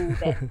have to do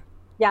that.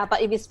 Yeah,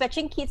 but if it's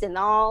fetching kids and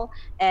all,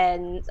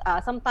 and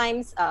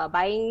sometimes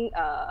buying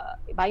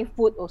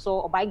food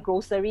also, or buying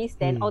groceries,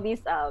 then all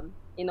these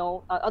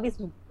all this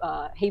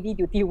heavy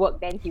duty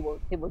work, then he will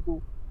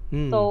do.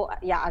 So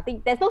yeah, I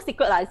think there's no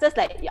secret lah. It's just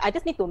like I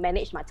just need to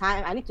manage my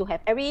time. I need to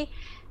have every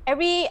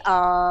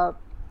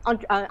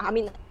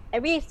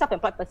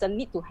self-employed person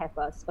need to have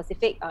a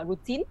specific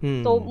routine.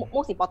 So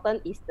most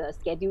important is the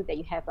schedule that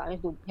you have.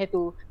 You have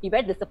to be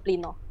very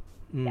disciplined.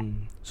 Yeah.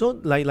 So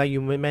like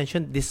you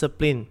mentioned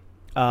discipline.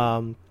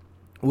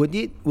 would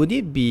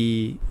it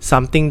be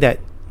something that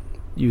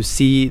you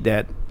see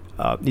that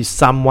is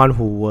someone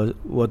who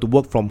were to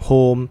work from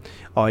home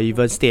or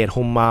even stay at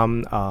home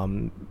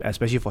mom,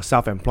 especially for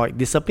self-employed,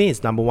 discipline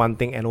is number one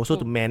thing, and also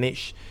to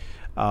manage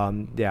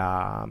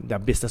their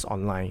business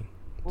online.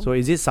 So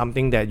is it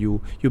something that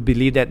you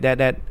believe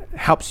that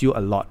helps you a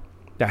lot,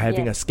 that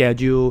having a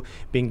schedule,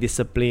 being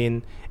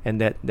disciplined, and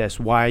that's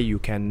why you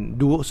can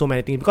do so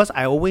many things? Because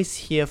I always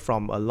hear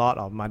from a lot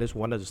of mothers who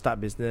wanted to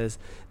start business,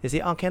 they say,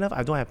 oh Kenneth,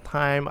 I don't have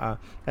time,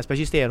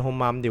 especially stay at home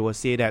mom, they will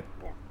say that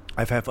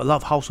I have a lot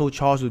of household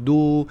chores to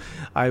do.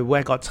 Where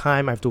I got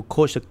time, I have to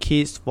coach the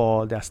kids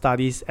for their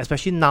studies,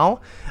 especially now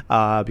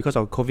because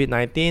of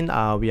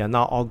COVID-19. We are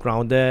now all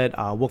grounded,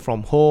 work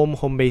from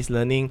home-based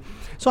learning.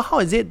 So how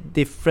is it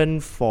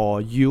different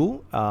for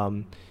you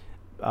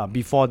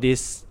before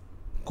this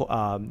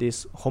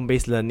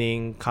home-based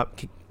learning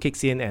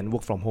kicks in and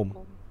work from home?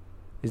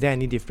 Is there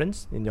any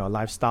difference in your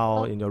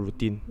lifestyle, in your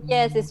routine?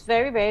 Yes, it's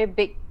very, very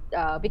big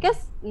because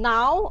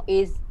now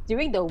is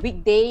during the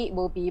weekday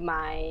will be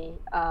my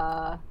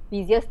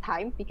busiest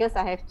time because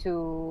I have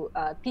to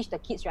teach the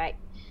kids, right?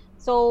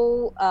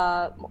 So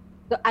I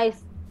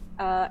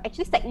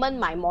actually segment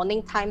my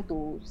morning time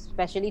to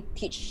especially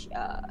teach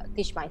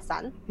my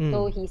son.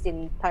 So he's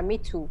in primary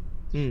 2.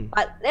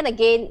 But then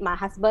again, my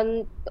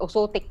husband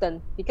also take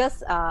turn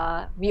because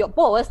we both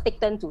of us take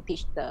turn to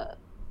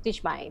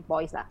teach my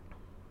boys lah.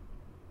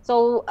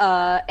 So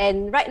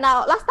and right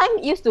now, last time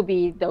used to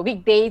be the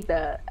weekday.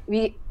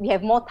 We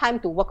have more time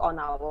to work on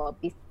our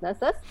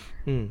businesses,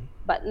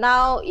 but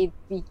now it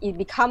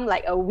become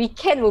like a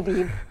weekend will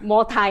be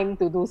more time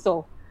to do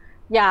so.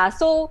 Yeah,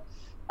 so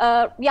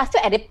we are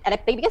still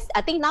adapting because I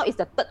think now is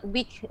the third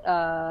week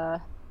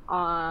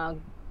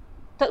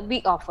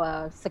of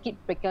circuit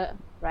breaker,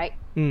 right?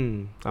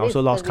 I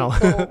also lost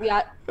count. So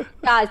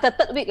it's the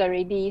third week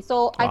already.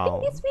 So I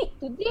think this week,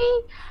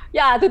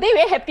 today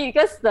we're happy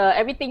because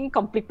everything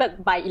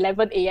completed by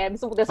 11 a.m.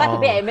 So that's why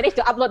today I managed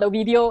to upload the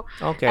video.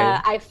 Okay.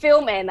 I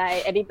filmed and I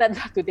edited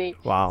today.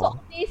 Wow. So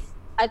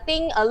I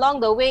think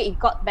along the way it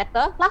got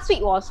better. Last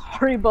week was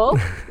horrible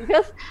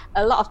because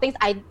a lot of things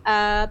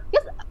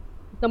because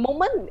the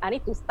moment I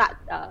need to start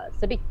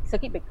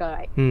circuit breaker,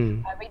 right?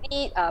 I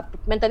really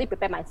mentally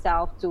prepare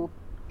myself to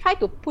try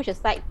to push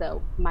aside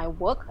my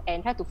work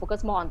and try to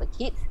focus more on the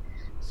kids.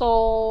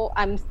 So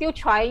I'm still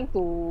trying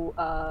to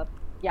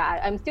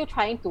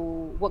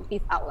work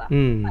this out lah.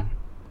 But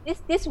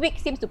this week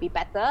seems to be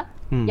better.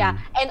 Yeah,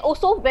 and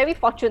also very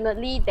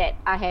fortunately that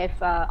I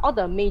have all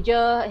the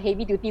major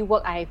heavy duty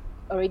work I have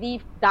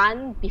already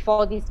done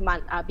before this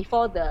month,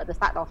 before the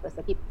start of the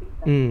circuit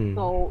breaker.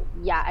 So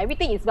yeah,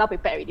 everything is well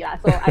prepared already lah.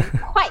 So I'm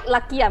quite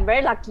lucky. I'm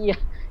very lucky.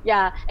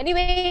 Yeah.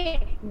 Anyway,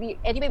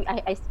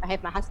 I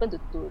have my husband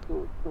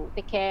to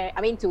take care.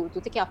 I mean to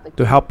take care of the kids.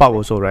 To help out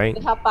also, right?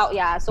 To help out,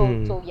 yeah. So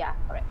yeah,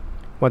 correct.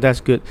 Well,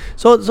 that's good.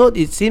 So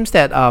it seems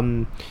that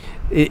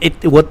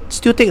it would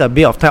still take a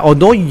bit of time.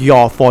 Although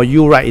for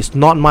you, right, it's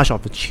not much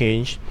of a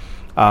change.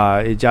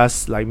 It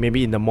just like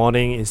maybe in the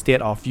morning,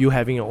 instead of you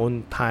having your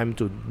own time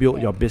to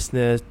build your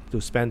business, to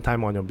spend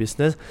time on your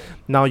business,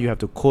 now you have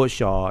to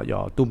coach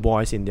your two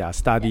boys in their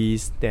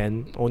studies.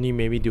 Then only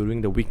maybe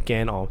during the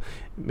weekend, or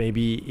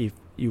maybe if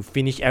you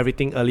finish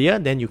everything earlier,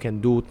 then you can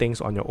do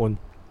things on your own.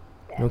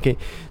 Okay,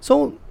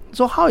 so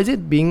how is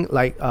it being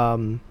like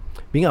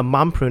being a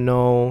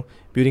mompreneur,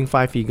 building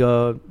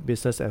 5-figure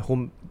business at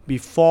home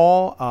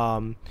before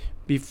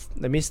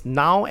that means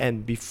now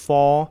and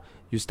before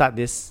you start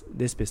this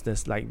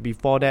business? Like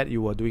before that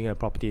you were doing a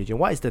property agent.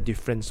 What is the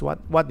difference?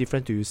 What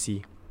difference do you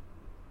see?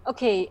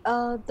 Okay,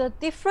 the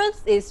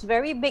difference is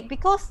very big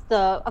because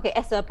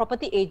as a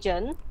property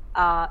agent,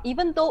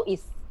 even though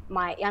it's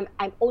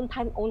I'm own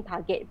time, own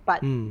target, but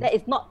that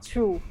is not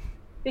true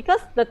because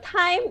the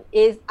time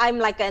is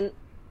I'm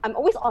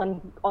always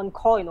on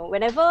call. You know,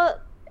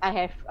 whenever I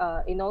have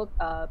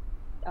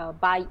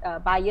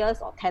buyers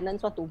or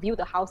tenants want to view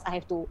the house, I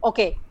have to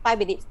 5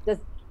 minutes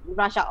just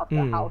rush out of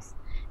the house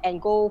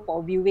and go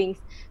for viewings.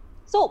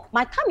 So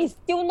my time is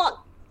still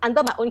not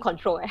under my own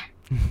control.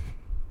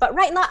 But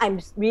right now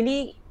I'm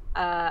really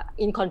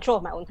in control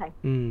of my own time.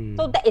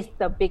 So that is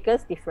the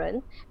biggest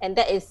difference, and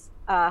that is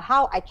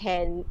how I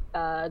can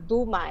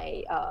do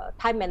my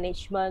time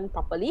management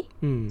properly.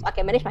 So I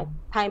can manage my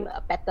time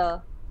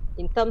better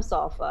in terms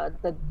of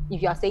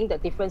if you are saying the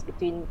difference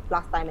between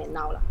last time and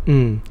now.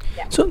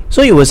 Yeah.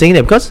 So you were saying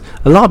that because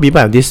a lot of people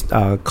have this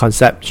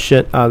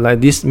conception, like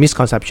this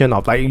misconception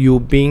of like you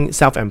being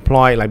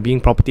self-employed, like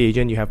being property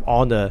agent, you have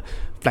all the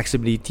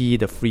flexibility,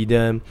 the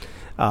freedom,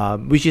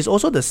 which is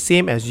also the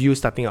same as you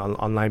starting an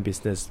online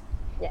business.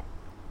 Yeah.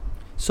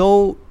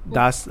 So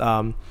does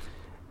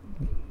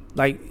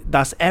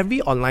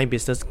every online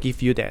business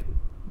give you that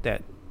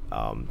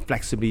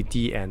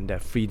flexibility and the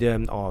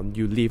freedom, or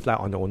you live like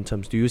on your own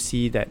terms? Do you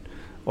see that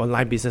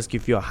online business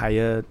give you a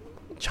higher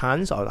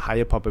chance or a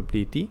higher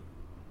probability?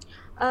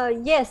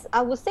 Yes,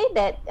 I would say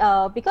that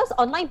because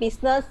online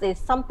business is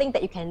something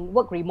that you can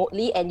work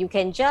remotely and you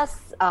can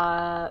just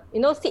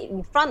sit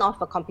in front of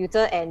a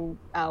computer and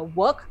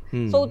work.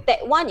 So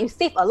that one you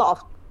save a lot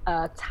of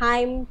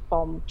time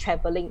from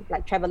traveling,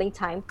 like traveling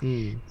time.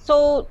 Mm.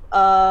 So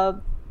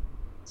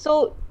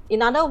so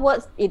in other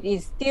words, it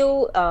is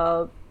still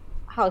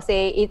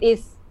it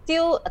is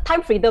still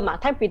time freedom.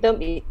 Time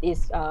freedom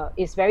is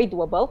very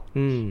doable.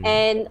 Mm.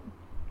 And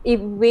if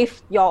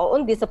with your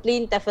own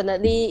discipline,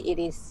 definitely it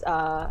is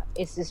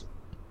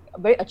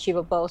very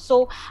achievable.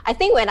 So I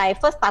think when I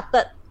first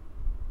started,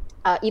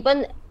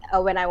 even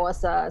when I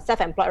was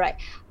self-employed, right,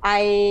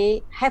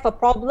 I have a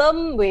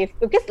problem with,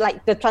 because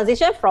like the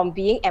transition from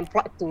being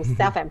employed to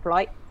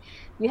self-employed,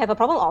 you have a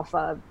problem of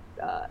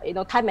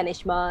time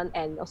management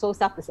and also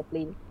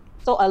self-discipline.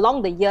 So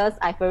along the years,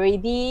 I've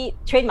already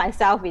trained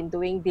myself in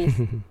doing this.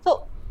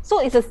 So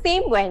it's the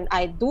same when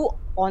I do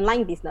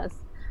online business.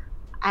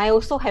 I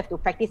also have to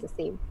practice the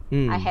same.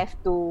 I have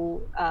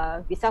to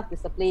be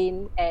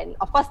self-disciplined, and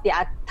of course there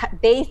are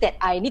days that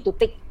I need to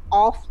take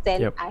off.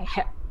 Then Yep. I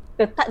have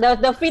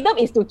the freedom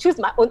is to choose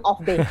my own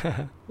off day.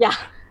 Yeah.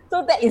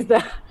 So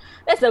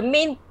that's the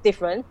main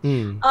difference.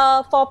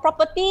 For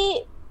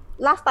property,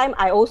 last time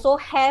I also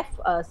have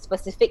a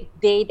specific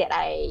day that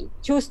I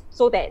choose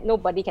so that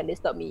nobody can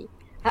disturb me.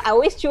 I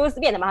always choose,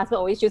 me and my husband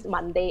always choose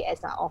Monday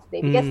as an off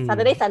day, because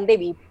Saturday, Sunday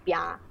we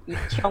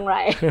chiong,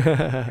 right?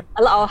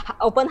 A lot of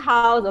open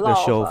house, a lot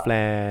The show of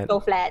flat. show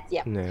flats,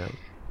 yeah. Yeah.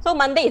 So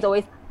Monday is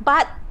always,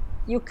 but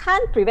you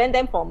can't prevent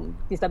them from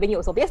disturbing you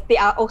also, because they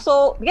are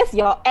also, because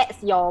your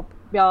ads, your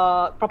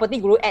property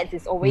guru ads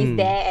is always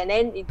there, and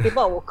then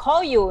people will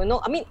call you,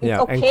 I mean,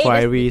 it's okay.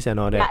 Inquiries and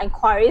all that. Yeah,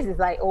 inquiries is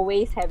like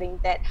always having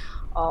that,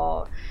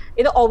 or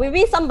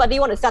maybe somebody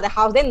want to sell the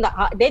house, then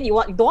you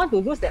don't want to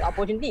lose that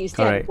opportunity, you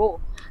still have to go.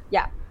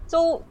 Yeah.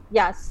 So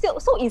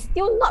it's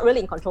still not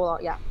really in control.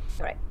 Yeah.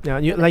 Correct.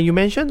 Yeah, like you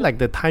mentioned, like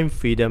the time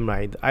freedom,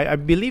 right? I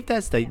believe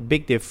that's the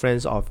big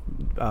difference of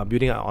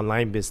building an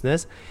online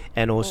business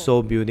and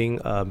also building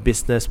a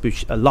business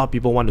which a lot of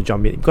people want to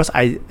jump in. Because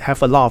I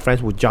have a lot of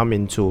friends who jump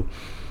into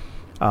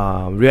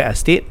real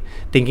estate,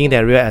 thinking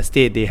that real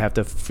estate, they have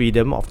the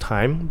freedom of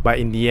time, but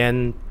in the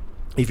end,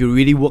 if you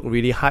really work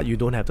really hard, you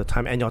don't have the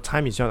time, and your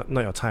time is not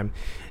your time,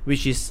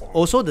 which is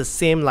also the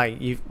same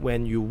like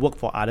when you work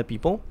for other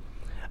people.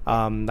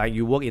 Like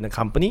you work in a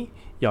company,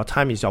 your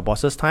time is your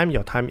boss's time,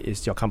 your time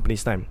is your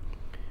company's time.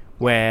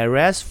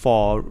 Whereas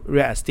for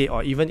real estate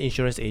or even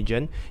insurance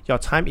agent, your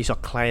time is your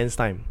client's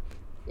time.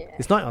 Yeah.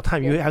 It's not your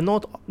time. You have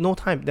no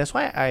time. That's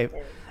why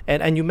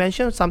and you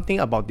mentioned something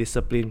about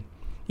discipline.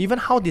 Even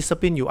how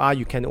disciplined you are,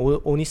 you can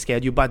only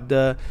schedule, but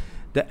the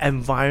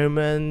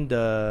environment,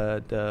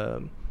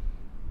 the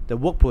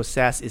work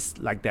process is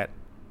like that.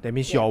 That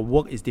means your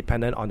work is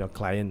dependent on your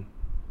client.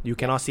 You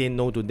cannot say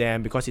no to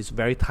them because it's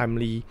very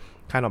timely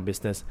kind of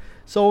business.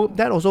 So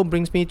that also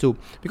brings me to,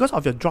 because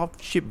of your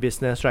dropship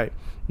business, right?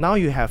 Now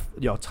you have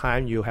your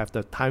time, you have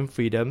the time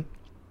freedom,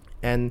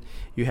 and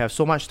you have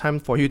so much time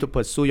for you to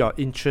pursue your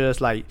interests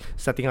like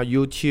setting up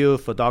YouTube,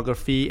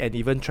 photography, and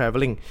even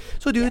traveling.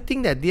 So do you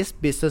think that this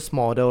business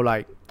model,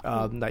 like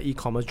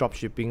e-commerce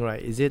dropshipping,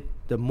 right, is it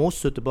the most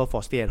suitable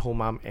for stay-at-home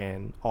mom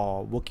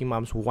or working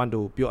moms who want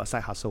to build a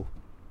side hustle?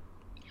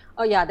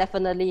 Oh yeah,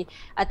 definitely.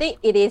 I think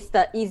it is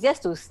the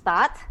easiest to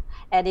start,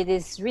 and it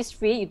is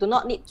risk-free. You do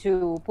not need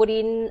to put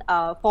in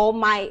for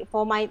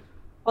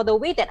the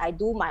way that I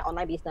do my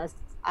online business.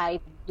 I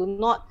do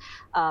not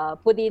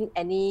put in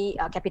any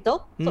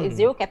capital, so it's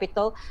zero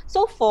capital.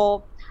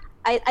 So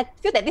I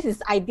feel that this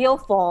is ideal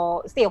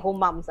for stay-at-home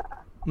moms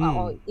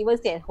or even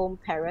stay-at-home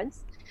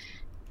parents.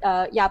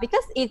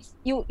 Because it's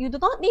you do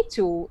not need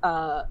to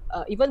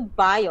even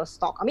buy your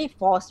stock. I mean,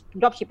 for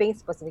dropshipping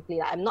specifically,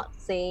 like, I'm not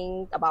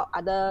saying about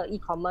other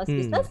e-commerce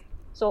business.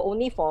 So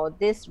only for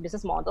this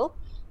business model,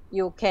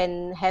 you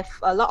can have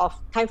a lot of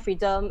time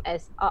freedom.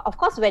 As of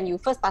course, when you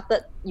first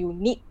started, you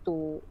need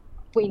to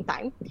put in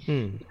time.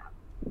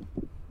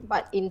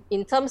 But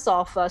in terms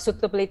of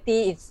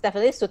suitability, it's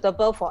definitely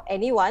suitable for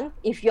anyone.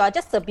 If you are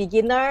just a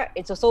beginner,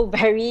 it's also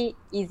very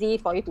easy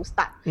for you to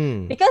start.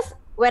 Because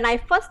when I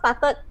first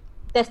started,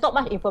 there's not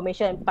much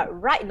information, but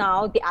right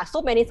now there are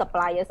so many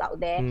suppliers out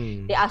there.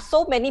 There are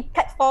so many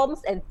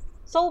platforms and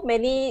so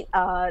many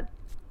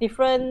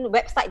different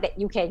websites that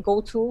you can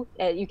go to.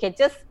 You can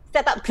just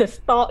set up the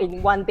store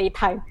in one day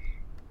time.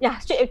 Yeah,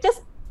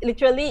 just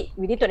literally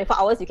within 24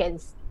 hours, you can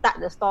start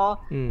the store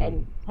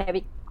and have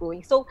it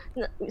going. So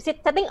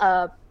setting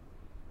a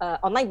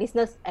online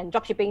business and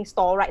dropshipping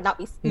store right now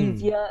is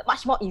easier,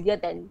 much more easier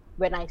than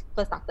when I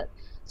first started.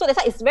 So that's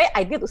why it's very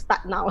ideal to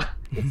start now.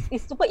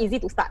 It's super easy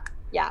to start.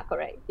 Yeah,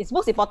 correct. It's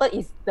most important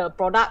is the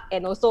product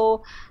and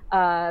also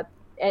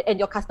and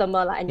your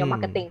customer and your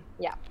marketing.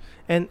 Yeah.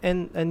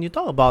 And you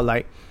talk about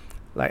like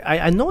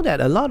I know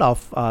that a lot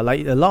of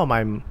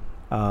my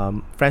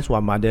friends who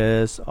are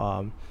mothers,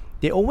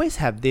 they always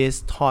have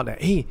this thought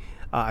that hey,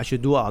 I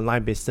should do an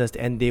online business,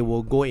 and they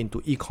will go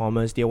into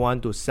e-commerce. They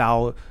want to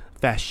sell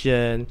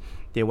fashion,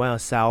 they want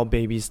to sell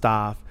baby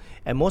stuff,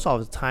 and most of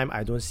the time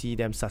I don't see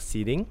them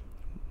succeeding.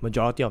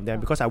 Majority of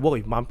them, because I work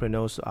with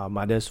mompreneurs,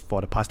 mothers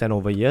for the past 10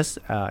 over years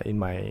in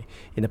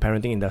the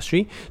parenting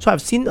industry. So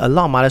I've seen a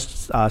lot of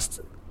mothers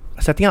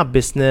setting up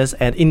business,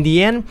 and in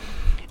the end,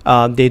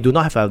 They do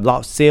not have a lot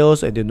of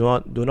sales, and they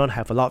do not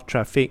have a lot of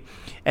traffic,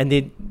 and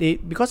they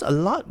because a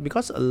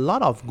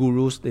lot of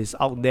gurus is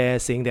out there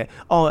saying that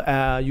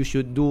you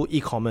should do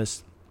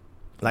e-commerce.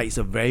 Like it's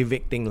a very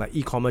big thing. Like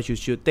e-commerce, you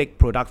should take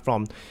product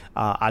from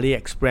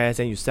AliExpress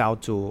and you sell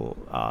to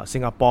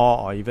Singapore,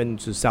 or even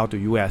to sell to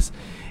US.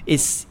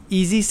 It's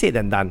easy said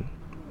than done,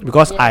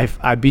 because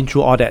I've been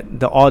through all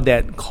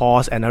that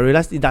course, and I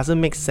realized it doesn't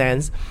make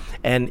sense,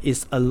 and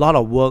it's a lot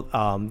of work.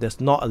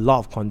 There's not a lot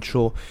of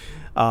control,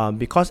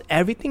 because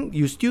everything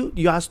you still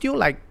have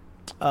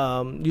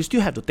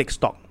to take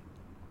stock.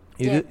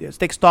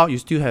 Take stock. You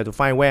still have to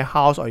find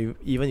warehouse, or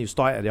you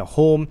store it at your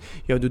home.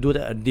 You have to do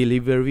the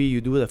delivery,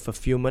 you do the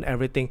fulfillment,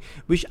 everything,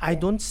 which I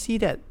don't see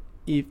that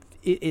if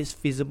it is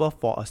feasible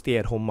for a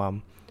stay-at-home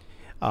mom,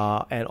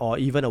 or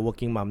even a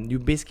working mom. You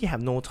basically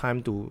have no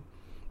time to.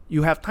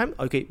 You have time.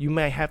 Okay, you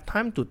may have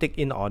time to take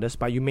in orders,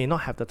 but you may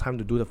not have the time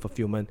to do the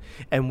fulfillment.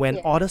 And when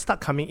orders start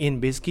coming in,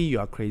 basically you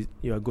are crazy.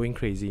 You are going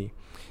crazy.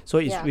 So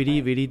it's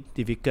really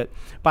difficult.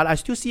 But I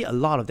still see a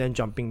lot of them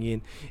jumping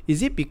in.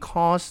 Is it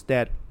because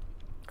that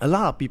a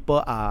lot of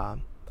people are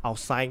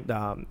outside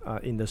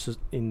in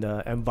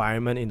the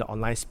environment, in the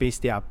online space,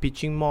 they are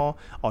pitching more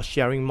or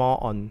sharing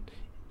more on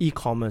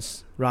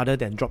e-commerce rather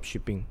than drop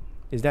shipping?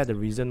 Is that the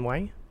reason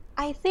why?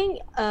 I think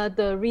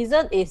the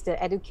reason is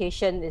the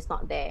education is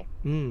not there.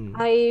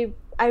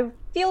 I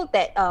feel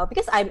that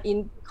because I'm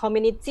in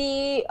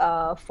community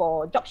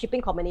for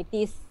dropshipping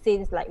communities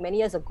since like many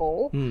years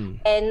ago,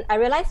 and I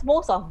realized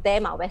most of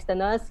them are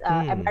Westerners.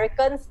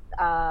 Americans,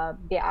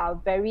 they are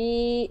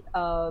very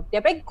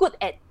good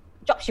at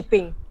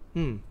dropshipping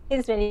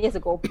since many years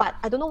ago. But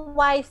I don't know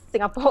why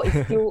Singapore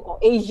is still, or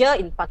Asia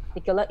in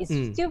particular,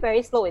 is still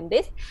very slow in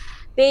this.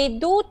 They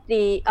do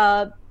the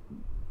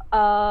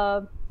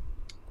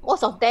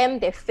most of them,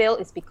 they fail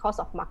is because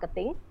of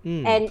marketing,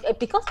 and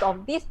because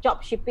of this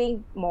drop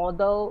shipping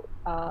model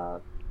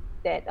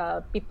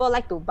that people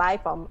like to buy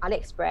from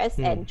AliExpress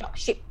and drop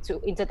ship to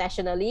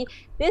internationally.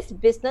 This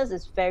business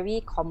is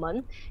very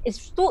common.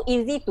 It's too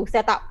easy to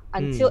set up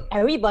until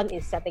everyone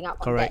is setting up.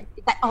 Correct.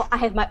 On that. It's like, I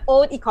have my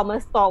own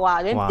e-commerce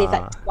store. Then they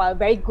like,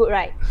 very good,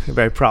 right?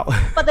 Very proud.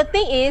 But the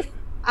thing is,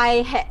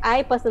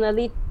 I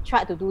personally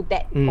tried to do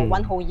that for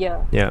 1 whole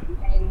year. Yeah.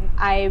 And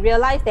I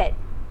realized that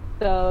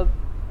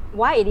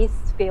why it is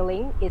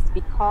failing is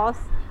because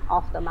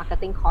of the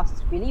marketing cost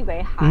is really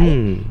very high.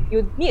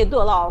 You need to do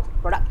a lot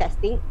of product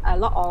testing, a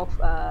lot of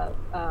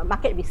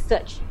market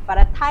research.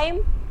 By the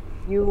time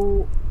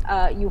you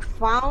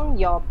found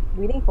your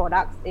winning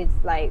products, it's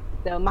like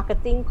the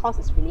marketing cost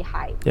is really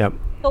high. Yep.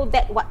 So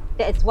that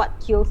is what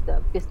kills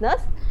the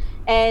business.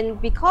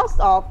 And because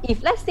of,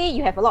 if let's say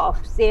you have a lot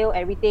of sale,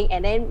 everything,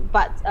 and then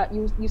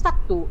you start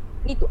to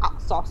need to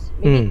outsource.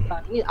 Maybe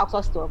you need to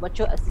outsource to a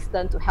virtual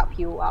assistant to help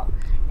you out,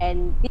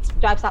 and this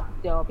drives up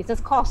your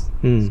business costs.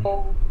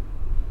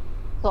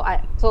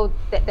 So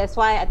that's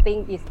why I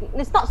think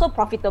it's not so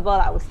profitable,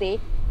 I would say.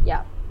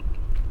 Yeah.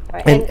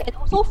 Right. And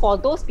also for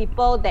those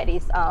people that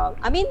is a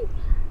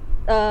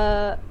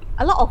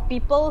lot of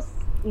people's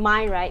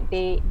mind, right?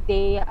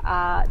 They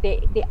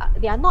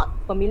are not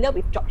familiar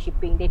with drop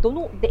shipping. They don't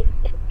know.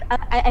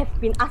 I've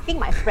been asking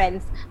my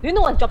friends, do you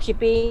know what drop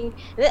shipping?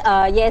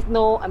 Yes,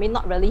 no. I mean,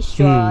 not really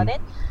sure.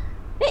 Then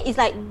it's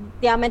like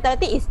their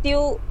mentality is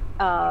still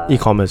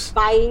e-commerce.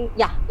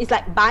 It's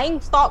like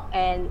buying stock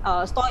and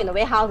store in the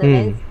warehouse and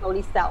then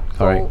slowly sell.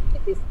 Correct. So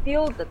it is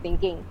still the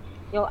thinking.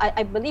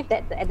 I believe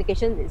that the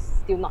education is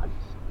still not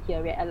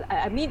here yet.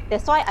 I mean,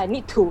 that's why I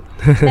need to.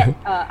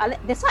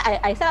 That's why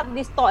I set up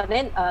this store, and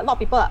then a lot of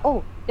people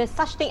are, there's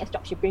such thing as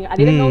dropshipping. I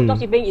didn't know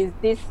dropshipping is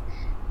this.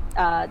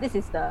 This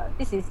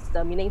is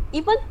the meaning.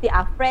 Even there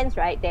are friends,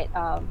 right,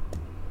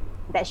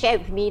 that share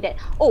with me that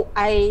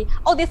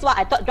this is what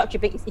I thought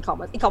dropshipping is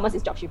e-commerce. E-commerce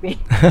is dropshipping.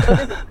 So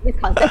this is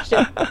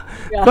misconception.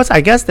 Because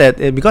I guess that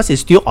because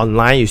it's still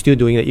online, you're still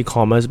doing the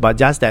e-commerce, but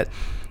just that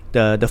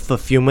the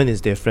fulfillment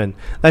is different.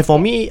 Like for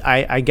me,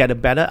 I get a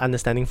better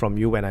understanding from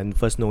you when I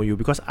first know you,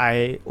 because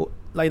I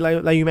like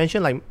you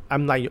mentioned, like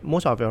I'm like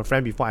most of your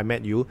friends before I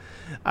met you.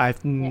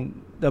 I've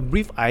the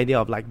brief idea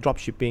of like drop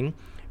shipping,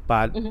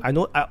 but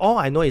all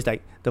I know is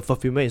like the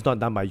fulfillment is not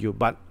done by you.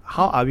 But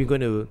how are we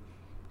going to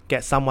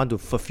get someone to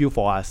fulfill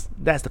for us?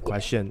 That's the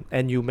question.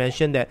 And you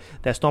mentioned that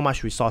there's not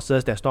much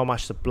resources, there's not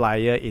much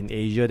supplier in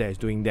Asia that is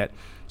doing that.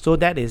 So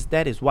that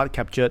is what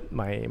captured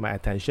my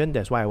attention.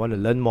 That's why I want to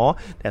learn more.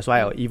 That's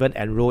why I even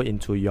enroll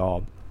into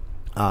your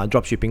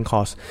dropshipping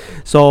course.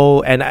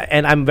 So and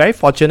I'm very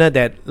fortunate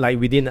that like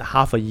within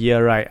half a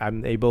year, right,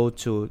 I'm able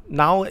to,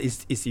 now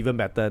it's even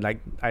better.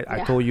 Like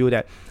I told you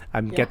that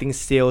I'm getting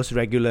sales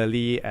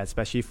regularly,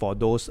 especially for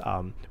those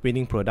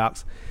winning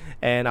products.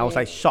 And I was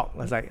like shocked.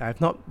 I was like, I've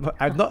not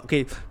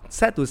okay,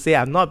 sad to say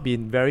I've not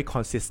been very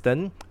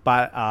consistent,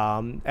 but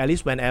at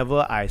least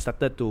whenever I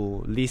started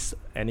to list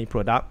any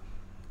product,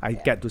 I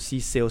get to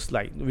see sales.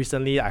 Like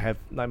recently I have,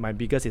 like my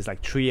biggest is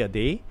like 3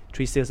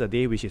 sales a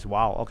day, which is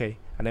wow. Okay,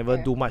 I never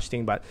do much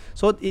thing, but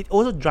so it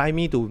also drive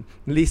me to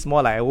list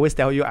more. Like I always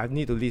tell you, I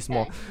need to list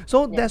more.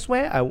 So that's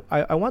where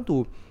I want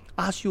to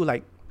ask you,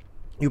 like,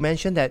 you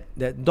mentioned that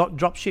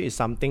dropship is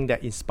something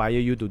that inspire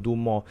you to do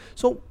more.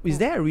 So is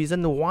there a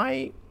reason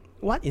why,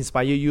 what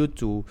inspire you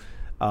to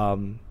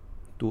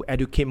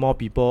educate more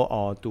people,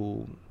 or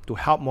to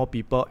help more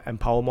people,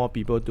 empower more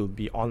people to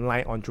be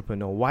online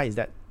entrepreneur? Why is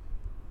that?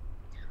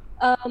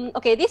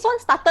 Okay, this one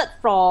started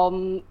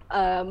from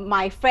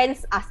my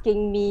friends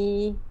asking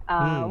me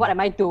what am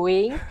I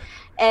doing,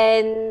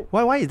 and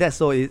why is that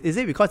so? Is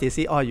it because they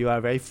say, oh, you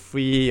are very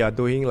free, you are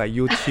doing like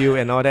YouTube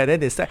and all that, then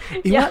they say,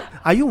 what,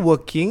 are you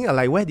working,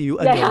 like where do you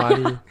earn your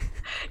money?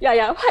 Why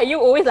are you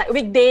always like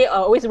weekday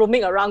always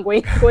roaming around,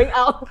 going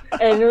out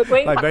and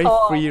going like very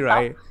free,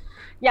 right?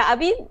 I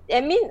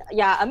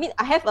mean,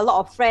 I have a lot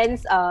of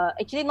friends,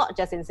 actually not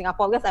just in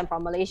Singapore, because I'm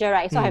from Malaysia,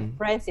 right? So I have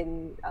friends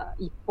in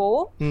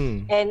Ipoh,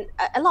 and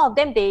a lot of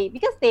them,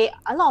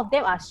 a lot of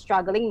them are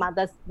struggling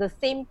mothers, the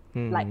same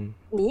like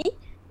me,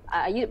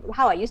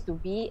 how I used to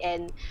be,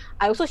 and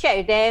I also share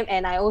with them,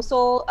 and I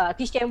also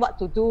teach them what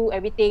to do,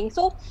 everything.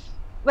 So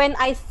when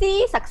I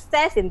see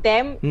success in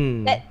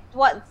them, that's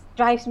what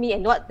drives me,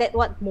 and what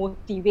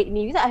motivates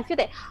me, because I feel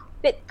that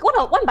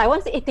one by one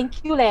say, hey,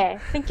 thank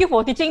you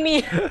for teaching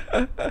me.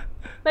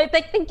 like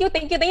thank you.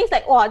 Then it's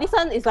like, wow, this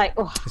one is like,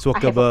 oh, it's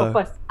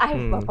workable. I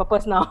have a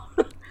purpose now.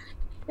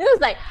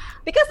 It's like,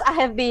 because I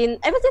have been,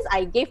 ever since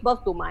I gave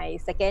birth to my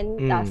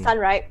second son,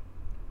 right,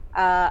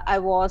 I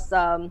was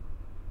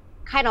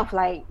kind of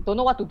like don't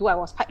know what to do. I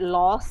was quite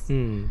lost,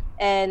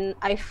 and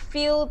I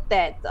feel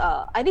that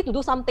I need to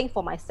do something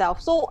for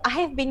myself. So I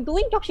have been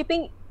doing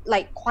dropshipping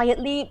like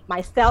quietly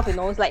myself,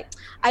 it's like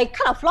I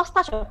kind of lost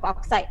touch of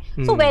outside.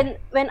 So when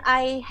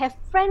I have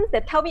friends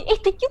that tell me, hey,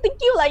 thank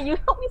you, like you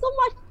helped me so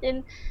much,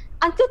 and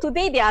until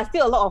today there are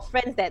still a lot of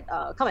friends that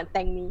come and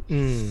thank me.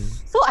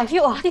 So I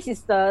feel, this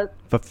is the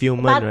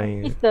fulfillment,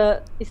 right?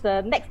 It's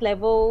the next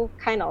level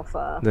kind of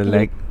I don't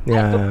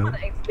know how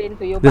to explain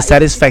to you, the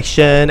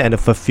satisfaction and the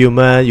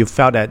fulfillment. You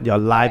felt that your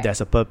life,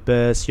 there's a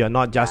purpose. You're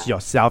not just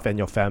yourself and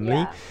your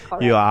family.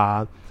 You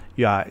have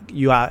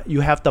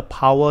the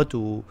power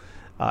to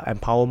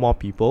empower more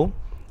people,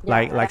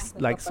 like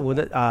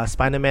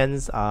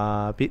Spider-Man's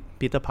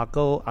Peter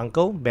Parker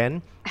uncle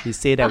Ben. He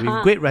said that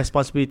with great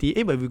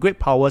responsibility, but with great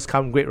powers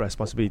come great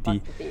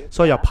responsibility.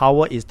 So your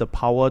power is the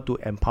power to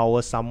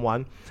empower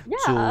someone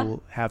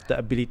to have the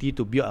ability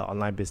to build an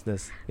online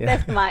business.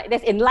 That's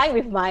in line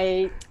with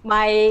my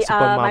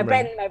my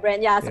brand,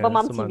 Super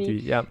Mom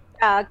TV.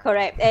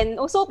 Correct. And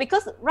also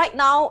because right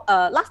now,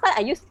 last time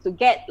I used to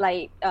get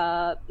like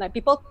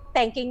people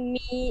thanking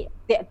me.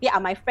 They are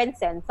my friends,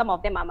 and some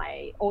of them are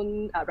my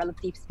own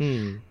relatives.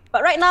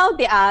 But right now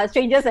they are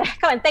strangers that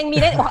come and thank me.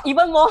 Then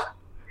even more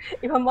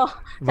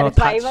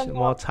satisfied,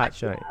 more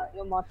touch, right?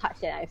 Even more touch,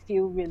 and I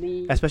feel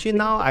really. Especially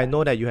now, I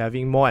know that you're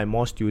having more and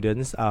more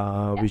students,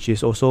 which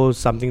is also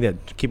something that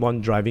keep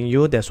on driving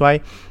you. That's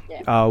why,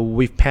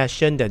 with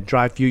passion that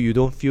drive you, you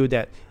don't feel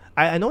that.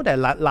 I know that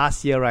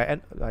last year, right,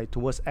 and like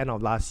towards end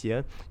of last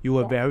year, you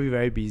were very,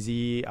 very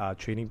busy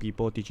training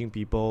people, teaching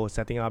people,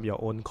 setting up your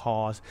own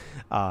course,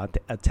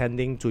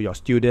 attending to your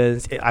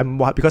students.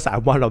 Because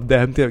I'm one of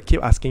them, to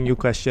keep asking you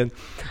questions.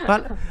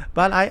 But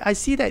I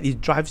see that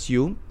it drives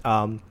you.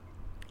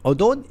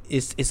 Although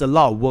it's a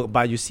lot of work,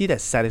 but you see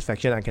that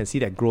satisfaction. I can see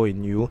that grow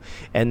in you.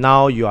 And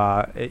now you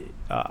are,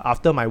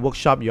 after my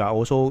workshop, you are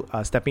also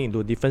stepping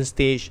into a different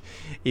stage.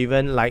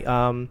 Even like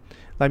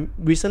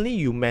recently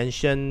you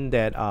mentioned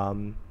that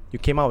you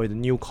came out with a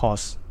new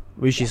course,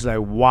 which is like,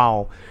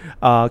 wow.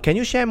 Can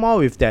you share more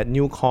with that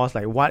new course?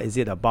 Like, what is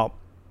it about?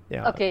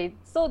 Okay,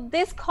 so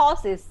this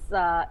course is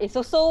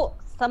also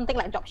something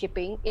like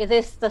dropshipping. It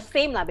is the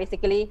same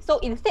basically. So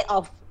instead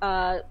of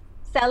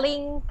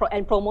selling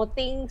and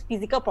promoting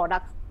physical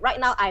products, right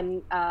now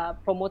I'm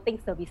promoting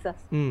services.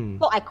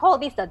 So I call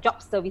this the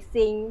job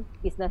servicing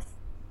business.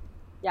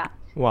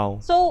 Wow.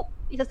 So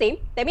it's the same.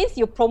 That means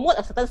you promote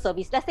a certain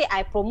service. Let's say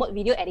I promote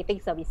video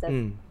editing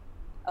services.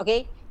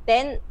 Okay.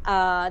 Then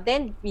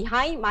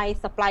behind my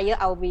supplier,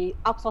 I'll be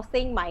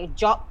outsourcing my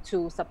job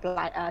to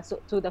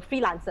to the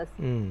freelancers.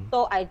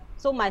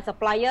 So my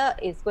supplier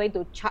is going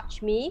to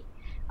charge me,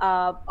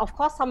 of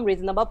course, some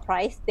reasonable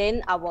price.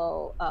 Then I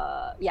will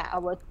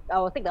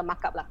take the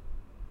markup lah.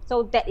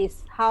 So that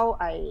is how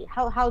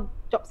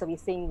job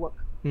servicing work.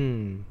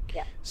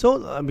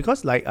 So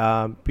because like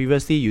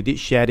previously you did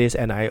share this,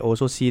 and I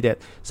also see that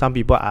some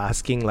people are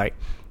asking, like,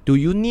 do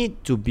you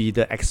need to be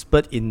the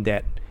expert in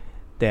that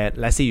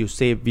let's say you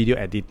say video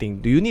editing,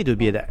 do you need to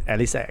be at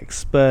least an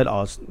expert,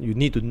 or you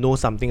need to know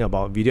something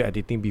about video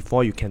editing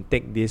before you can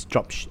take this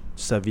drop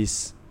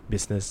service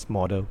business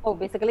model?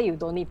 Basically you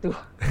don't need to.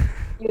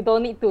 You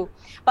don't need to,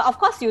 but of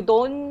course you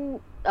don't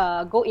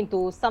go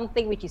into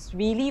something which is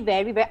really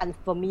very, very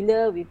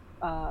unfamiliar with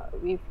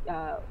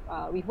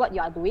what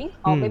you are doing,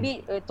 or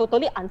maybe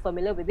totally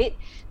unfamiliar with it.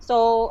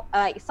 So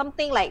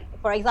something like,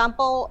 for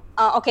example,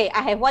 okay,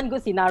 I have one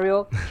good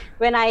scenario.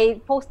 When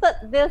I posted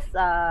this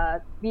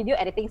video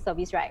editing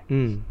service, right,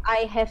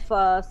 I have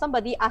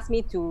somebody asked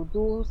me to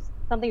do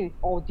something with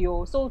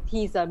audio. So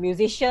he's a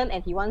musician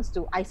and he wants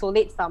to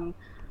isolate some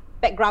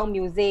background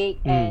music,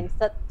 and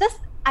so just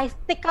I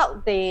stick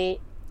out the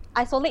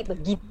isolate the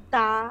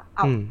guitar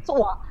out. Mm.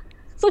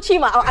 So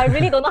cheap. I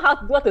really don't know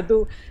what to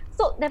do.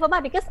 So never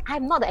mind, because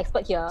I'm not the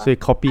expert here. So you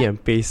copy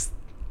and paste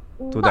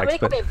to the Not really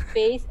expert. copy and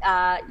paste.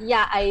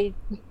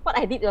 What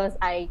I did was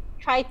I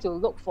tried to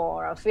look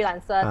for a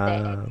freelancer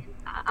that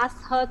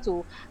ask her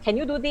to, can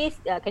you do this?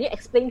 Can you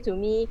explain to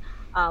me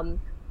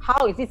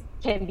how is this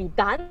can be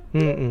done?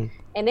 Mm-mm.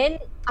 And then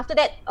after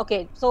that,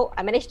 okay, so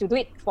I managed to do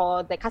it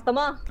for the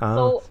customer.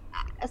 So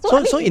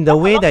I mean, in the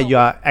way that you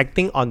are are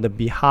acting on the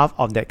behalf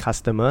of that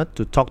customer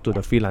to talk to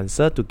the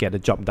freelancer to get the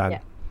job done.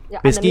 I'm the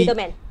Basically,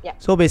 middleman. Yeah.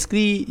 so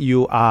basically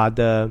you have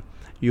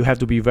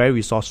to be very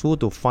resourceful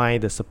to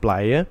find the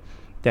supplier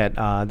that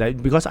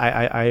because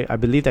I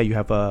believe that you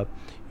have a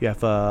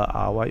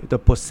the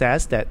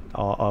process that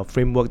or a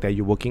framework that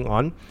you're working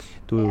on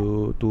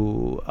to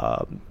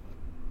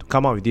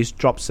come up with this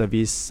drop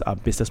service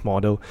business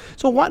model.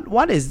 So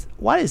what is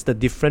the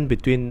difference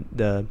between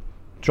the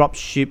drop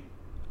ship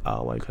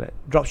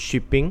drop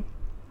shipping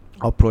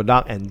or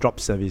product and drop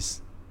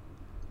service?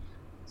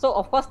 So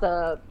of course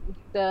the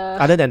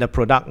Other than the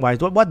product wise,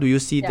 what do you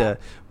see Yeah.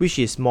 which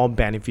is more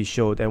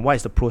beneficial, and what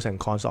is the pros and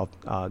cons of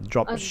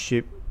drop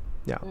ship?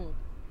 Yeah.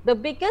 the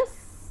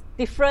biggest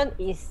difference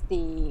is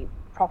the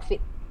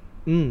profit.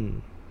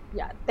 Mm.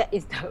 Yeah, that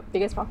is the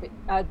biggest profit.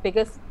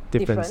 Biggest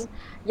Difference. difference.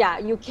 Yeah,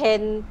 you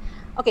can.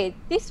 Okay,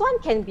 this one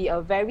can be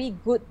a very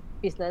good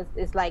business.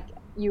 It's like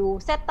you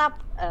set up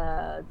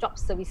a job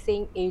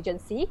servicing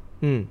agency,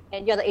 Mm.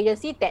 and you're the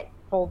agency that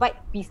provide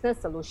business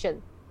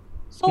solution.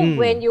 So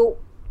Mm.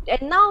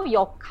 and now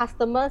your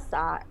customers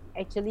are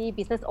actually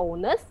business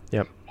owners,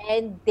 Yep.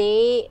 and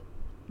they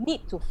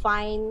need to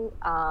find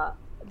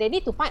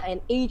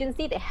an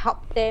agency that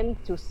help them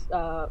to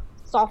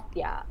solve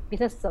their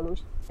business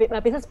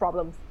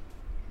problems.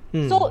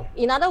 Mm. So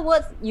in other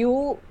words,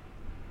 you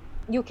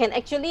can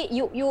actually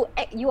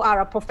you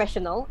are a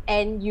professional,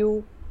 and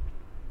you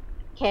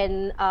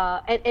can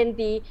and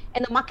the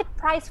market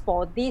price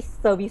for these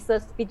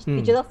services,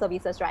 digital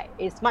services, right,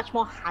 is much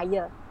more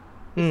higher.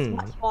 It's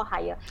much more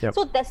higher. Yep.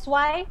 So that's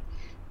why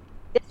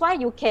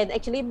you can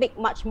actually make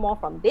much more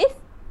from this,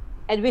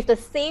 and with the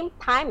same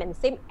time and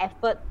same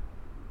effort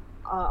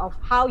of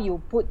how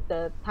you put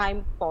the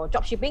time for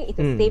drop shipping, it's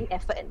the same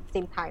effort and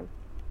same time.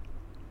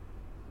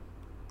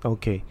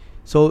 Okay.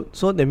 So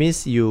that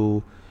means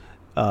you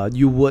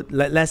would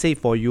let's say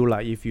for you,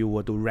 like, if you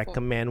were to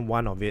recommend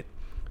one of it,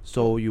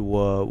 so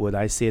would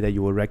I say that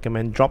you would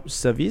recommend drop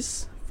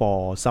service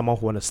for someone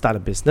who want to start a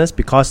business?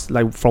 Because,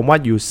 like, from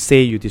what you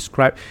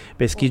describe,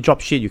 basically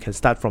drop ship you can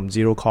start from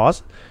zero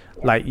cost.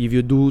 Like, if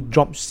you do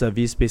drop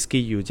service, basically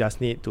you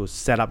just need to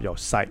set up your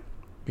site.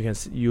 You can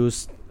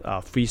use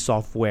free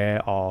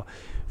software or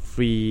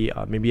free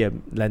maybe a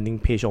landing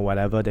page or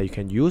whatever that you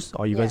can use,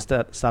 or even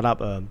start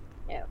up a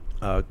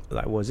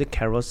like, was it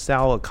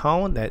Carousel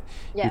account that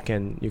you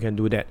can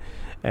do that,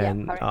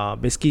 and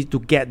basically to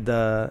get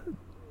the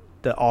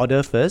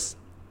order first,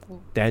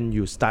 then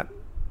you start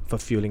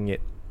fulfilling it,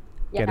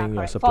 getting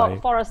your supply.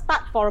 For a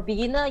start, for a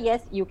beginner,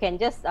 yes, you can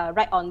just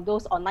write on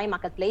those online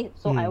marketplace.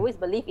 So I always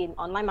believe in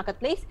online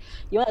marketplace.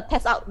 You want to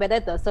test out whether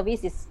the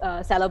service is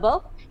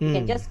sellable. You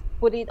can just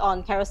put it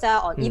on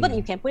Carousel, or even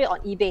you can put it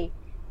on eBay.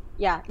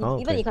 Yeah,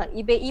 even you can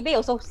eBay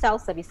also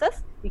sells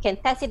services. You can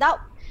test it out,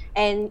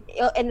 and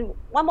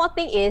one more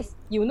thing is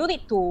you no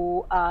need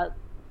to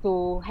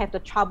have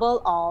the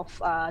trouble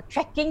of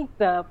tracking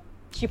the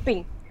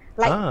shipping.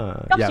 Like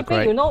drop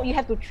shipping, correct. you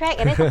have to track,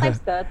 and then sometimes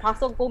the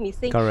parcel go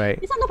missing. Correct.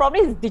 This one no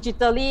problem, is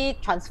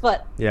digitally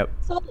transferred. Yep.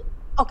 So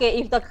okay,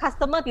 if the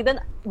customer didn't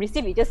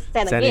receive it, just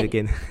send it again.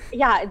 again.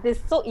 Yeah, it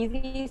is so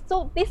easy.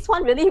 So this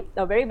one really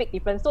a very big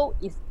difference. So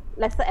it's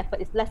lesser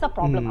effort, it's lesser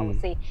problem, I would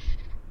say.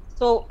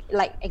 So,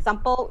 like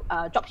example,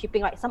 drop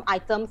shipping, right? Some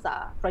items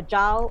are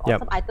fragile, or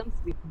some items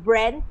with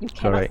brand you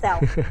cannot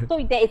sell.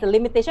 So there is a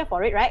limitation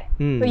for it, right?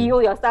 So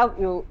you yourself,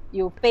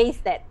 you face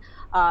that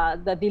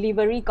the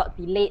delivery got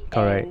delayed,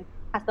 and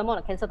customer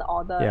want to cancel the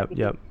order.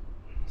 Yep.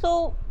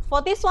 So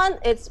for this one,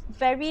 it's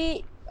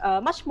very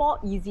much more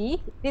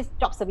easy. This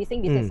job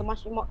servicing business is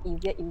much more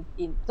easier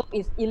so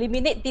it's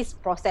eliminate this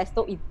process.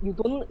 So you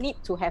don't need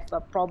to have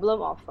a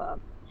problem of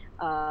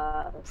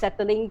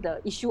settling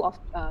the issue of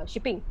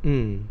shipping.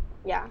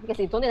 Yeah, because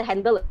you don't need to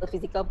handle a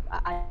physical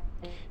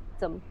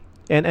item.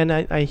 And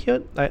I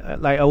hear,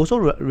 I also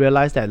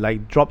realized that,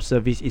 like, drop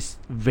service is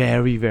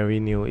very, very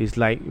new. It's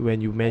like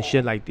when you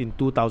mentioned, like, in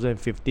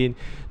 2015,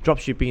 drop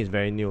shipping is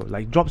very new.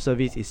 Like, drop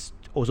service is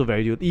also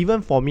very new.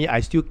 Even for me,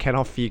 I still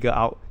cannot figure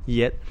out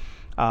yet.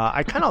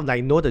 I kind of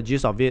like know the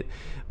gist of it,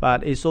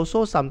 but it's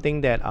also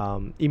something that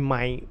in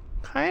my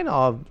kind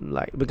of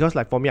like, because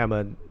like for me,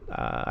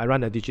 I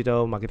run a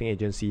digital marketing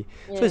agency,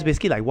 so it's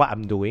basically like what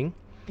I'm doing.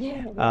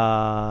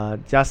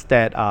 Just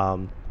that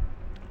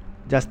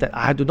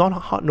I do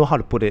not know how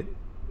to put it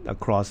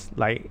across.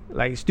 Like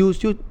still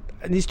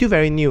it's still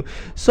very new.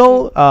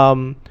 So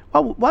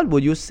what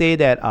would you say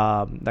that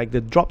like the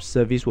drop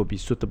service would be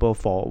suitable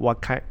for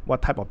what type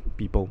of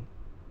people?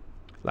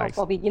 Like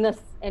for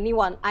beginners,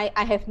 anyone. I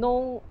have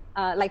no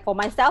like for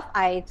myself,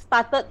 I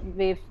started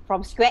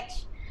from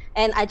scratch.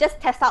 and I just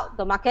test out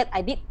the market.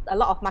 I did a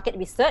lot of market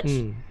research,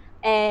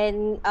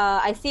 and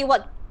I see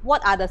what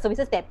are the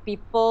services that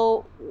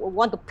people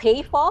want to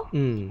pay for,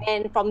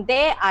 and from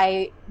there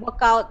I work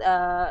out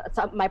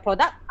my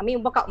product.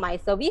 Work out my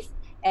service,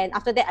 and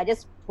after that I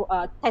just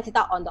test it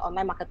out on the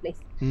online marketplace.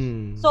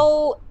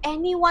 So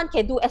anyone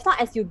can do, as long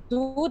as you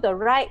do the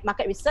right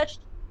market research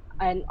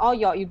and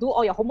you do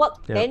all your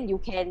homework, then you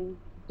can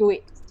do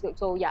it.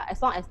 So yeah,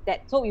 as long as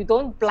that, so you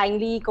don't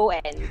blindly go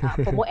and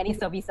promote any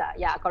service.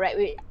 Yeah, correct.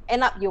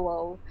 End up you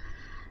will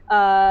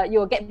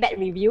get bad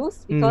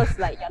reviews because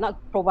like you're not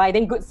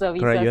providing good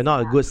services. Correct, you're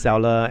not a good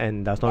seller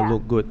and does not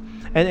look good.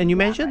 And you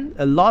mentioned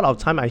a lot of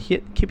time I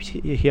keep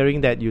hearing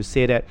that you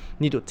say that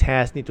need to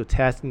test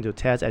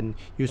and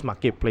use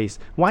marketplace.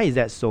 Why is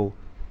that so?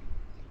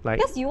 Like,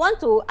 because you want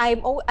to, I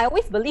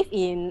always believe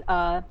in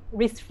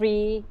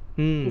risk-free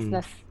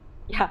business.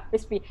 Yeah,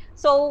 risk-free.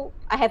 So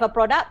I have a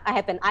product, I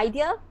have an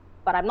idea,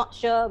 but I'm not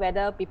sure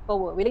whether people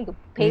were willing to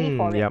pay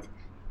for it.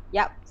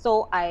 Yep.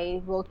 So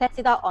I will test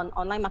it out on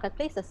online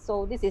marketplaces.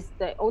 So this is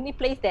the only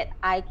place that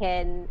I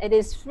can. It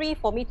is free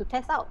for me to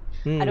test out.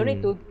 I don't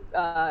need to.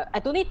 I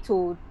don't need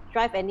to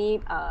drive any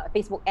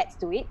Facebook ads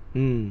to it.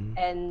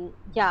 And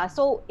yeah.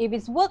 So if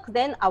it works,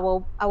 then I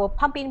will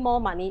pump in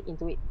more money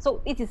into it.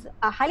 So it is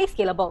highly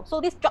scalable. So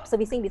this drop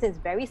servicing business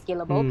is very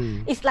scalable.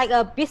 It's like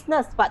a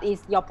business, but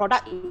your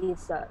product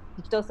is a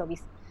digital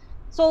service.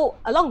 So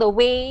along the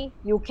way,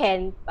 you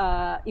can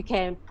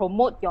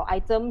promote your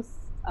items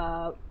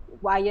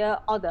via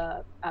all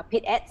the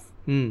paid ads.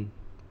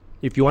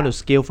 If you want to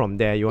scale from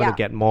there, you want to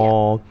get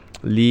more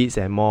leads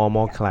and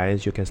more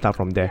clients, you can start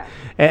from there.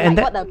 And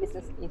like what the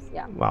business is.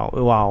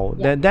 Wow.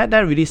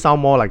 That really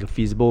sound more like a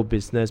feasible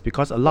business,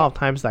 because a lot of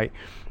times like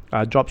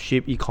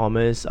dropship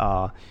e-commerce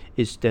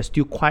they're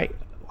still quite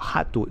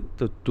hard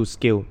to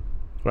scale.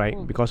 Right,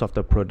 because of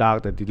the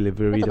product, the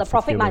delivery, so the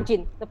profit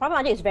margin. The profit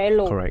margin is very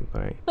low. Correct.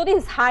 So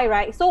this is high,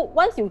 right? So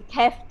once you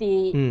have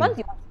once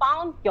you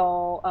found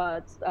your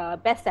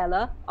best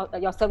seller or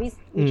your service,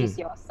 which is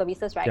your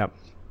services, right?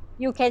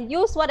 You can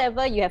use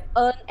whatever you have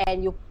earned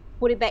and you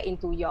put it back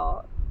into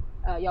your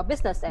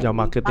business and your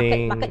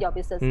marketing. Market your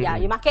business.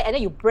 You market and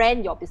then you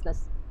brand your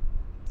business.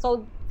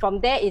 So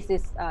from there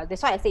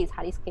that's why I say it's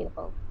highly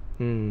scalable.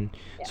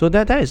 So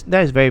that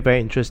is very, very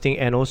interesting.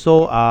 And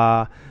also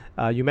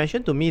you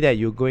mentioned to me that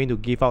you're going to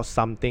give out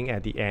something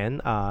at the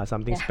end,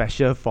 something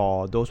special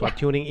for those who are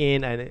tuning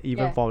in, and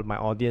even for my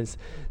audience.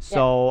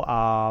 So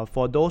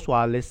for those who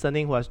are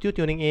listening, who are still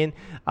tuning in,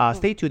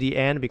 stay to the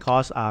end,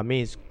 because May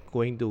is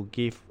going to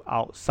give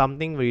out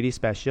something really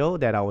special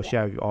that I will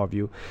share with all of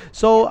you.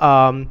 So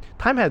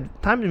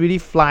time really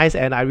flies,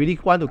 and I really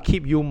want to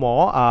keep you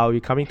more.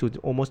 We're coming to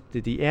almost to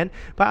the end,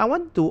 but I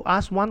want to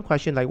ask one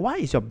question, like, what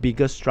is your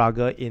biggest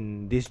struggle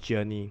in this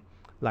journey,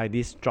 like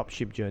this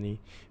dropship journey?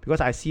 Because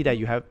I see that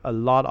you have a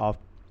lot of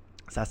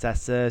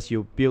successes.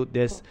 You built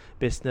this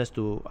business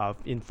to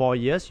in 4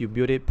 years, you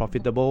built it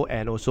profitable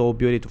and also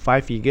built it to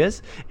 5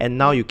 figures, and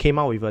now you came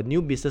out with a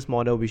new business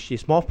model which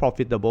is more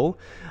profitable,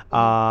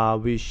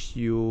 which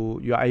you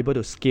are able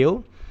to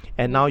scale,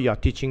 and now you are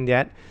teaching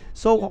that.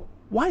 So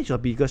what is your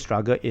biggest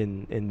struggle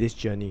in this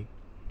journey?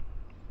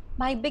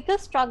 My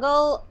biggest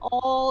struggle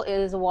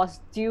was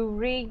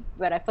during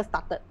when I first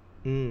started.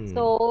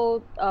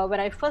 So when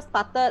I first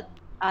started,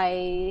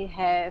 I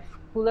have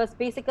clueless.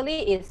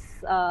 Basically, is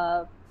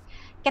I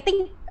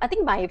think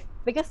my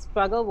biggest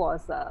struggle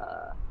was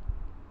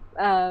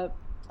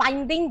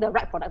finding the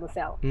right product to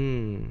sell.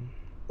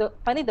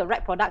 Finding the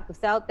right product to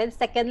sell. Then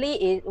secondly,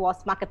 it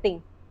was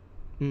marketing.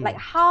 Like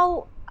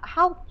how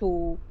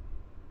to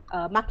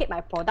market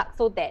my product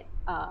so that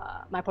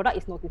my product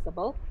is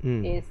noticeable,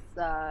 is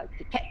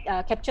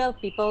capture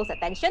people's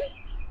attention.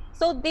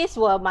 So these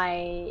were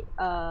my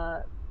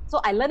so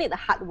I learned it the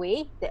hard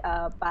way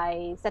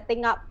by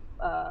setting up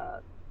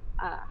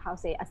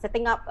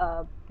setting up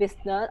a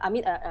business.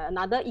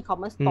 Another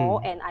e-commerce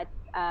store, and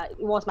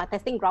it was my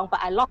testing ground, but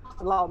I lost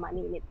a lot of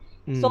money in it.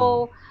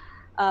 So,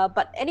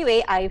 but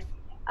anyway,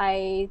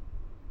 I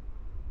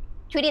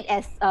treat it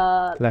as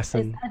a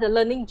lesson, as a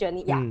learning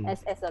journey.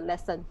 As a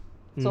lesson.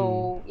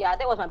 So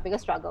that was my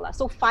biggest struggle.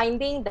 So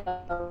finding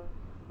the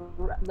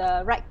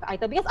right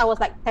item, because I was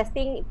like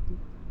testing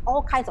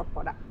all kinds of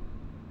products.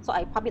 So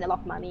I pumped in a lot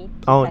of money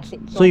to test it.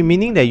 So you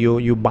meaning that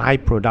you buy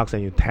products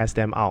and you test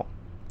them out?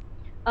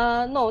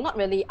 No, not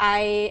really.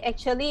 I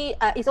actually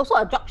it's also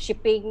a drop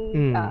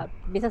shipping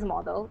business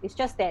model. It's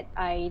just that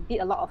I did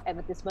a lot of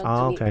advertisement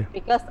to it,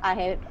 because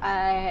I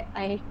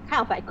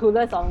kind of like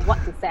clueless on what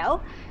to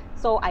sell.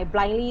 So I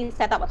blindly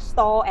set up a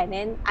store, and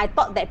then I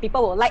thought that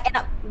people will like. End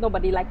up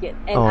nobody liked it,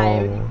 and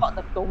I bought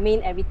the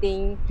domain,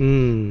 everything.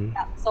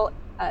 So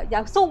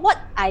what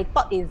I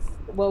thought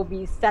will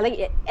be selling,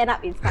 it end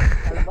up is not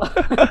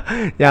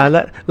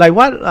sellable. Like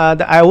what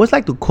I always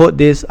like to quote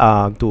this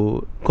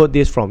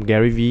from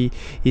Gary Vee.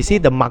 He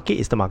said the market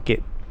is the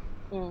market.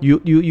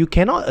 You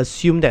cannot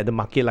assume that the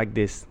market like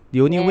this.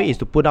 The only way is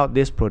to put out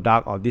this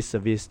product or this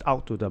service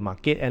out to the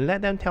market and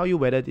let them tell you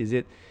whether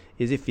is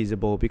is it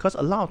feasible? Because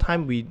a lot of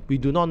time we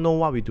do not know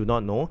what we do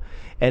not know,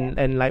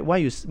 and like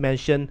what you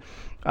mentioned,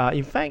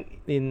 in fact,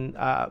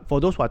 for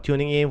those who are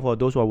tuning in, for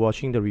those who are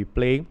watching the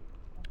replay,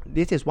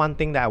 this is one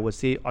thing that I would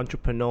say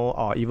entrepreneur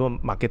or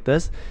even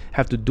marketers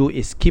have to do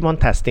is keep on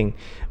testing.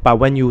 But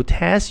when you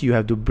test, you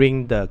have to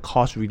bring the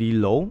cost really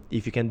low.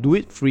 If you can do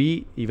it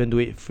free, even do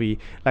it free.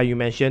 Like you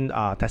mentioned,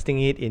 testing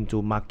it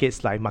into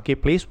markets like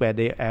Marketplace, where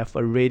they have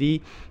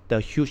already the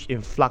huge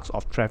influx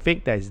of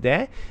traffic that is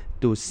there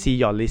to see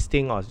your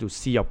listing or to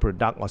see your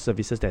product or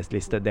services that's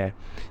listed there.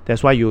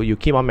 That's why you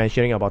keep on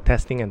mentioning about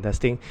testing and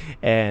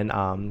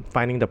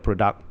finding the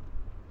product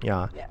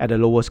at the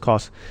lowest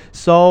cost.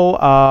 So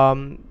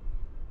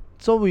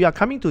so we are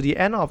coming to the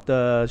end of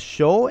the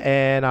show,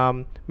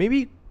 and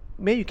maybe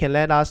you can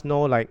let us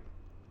know, like,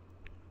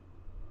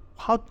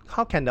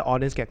 how can the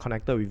audience get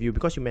connected with you,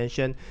 because you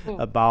mentioned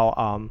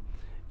about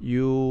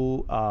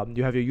you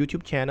have your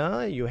YouTube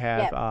channel, you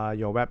have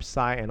your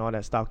website and all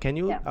that stuff. Can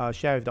you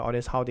share with the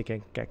audience how they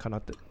can get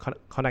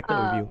connected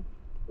with you?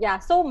 Yeah,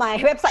 so my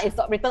website is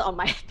written on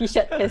my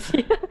t-shirt. So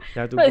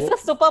it's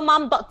just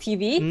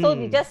supermom.tv. So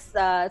you just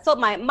so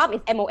my mom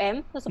is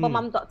MOM, so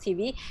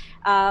supermom.tv.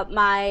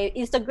 My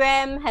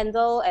Instagram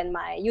handle and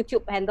my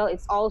YouTube handle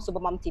is all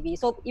supermom.tv.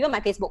 So even my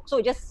Facebook,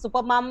 so just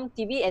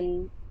supermom.tv,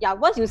 and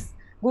once you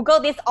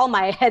Google this, all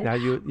my head. Yeah,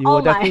 you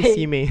will definitely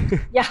see me.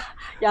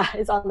 yeah,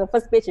 it's on the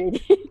first page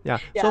already.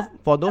 So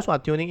for those who are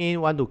tuning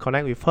in, want to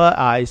connect with her,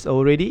 it's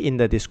already in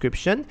the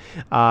description.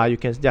 You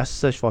can just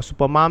search for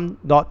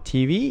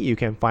supermom.tv. You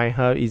can find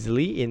her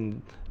easily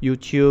in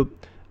YouTube,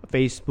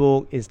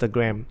 Facebook,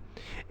 Instagram.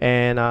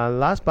 And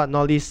last but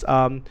not least,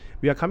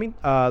 we are coming,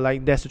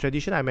 like there's a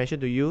tradition I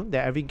mentioned to you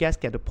that every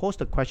guest get to post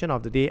the question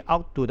of the day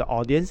out to the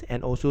audience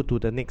and also to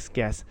the next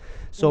guest.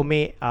 So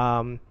May,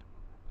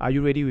 are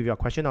you ready with your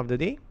question of the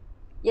day?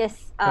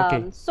 Yes.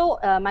 Okay. So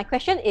my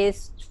question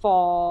is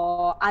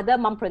for other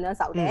mompreneurs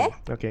out there.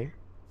 Okay.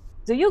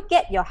 Do you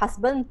get your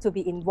husband to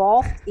be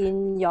involved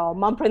in your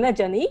mompreneur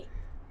journey?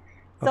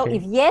 So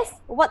if yes,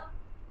 what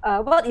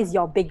is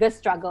your biggest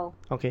struggle?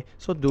 Okay.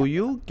 So do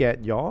you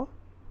get your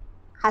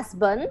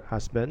husband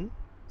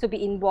to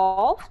be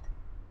involved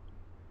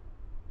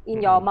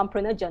in your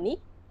mompreneur journey?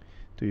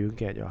 Do you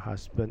get your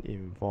husband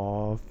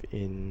involved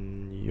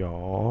in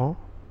your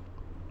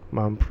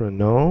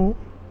mompreneur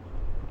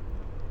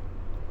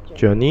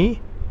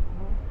journey?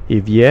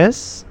 If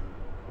yes,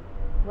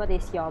 what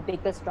is your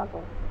biggest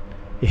struggle?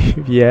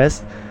 If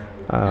yes,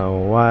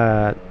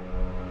 what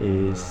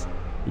is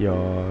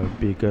your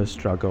biggest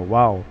struggle?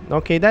 Wow.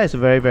 Okay, that is a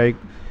very, very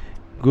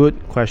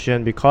good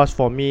question, because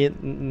for me,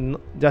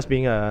 just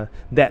being a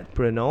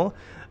dadpreneur,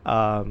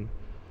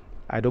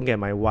 I don't get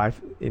my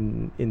wife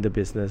in the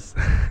business.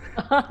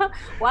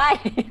 Why?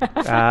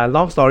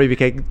 Long story, we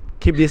can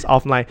keep this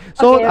offline.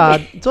 So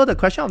so the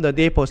question of the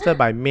day posted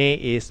by May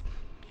is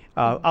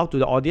out to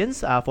the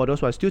audience. For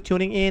those who are still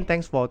tuning in,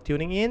 thanks for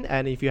tuning in.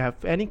 And if you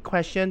have any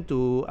question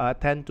to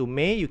attend to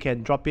May, you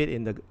can drop it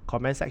in the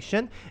comment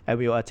section and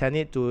we will attend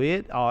it to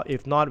it. Or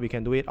if not, we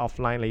can do it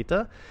offline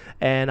later.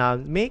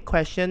 And May's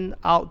question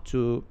of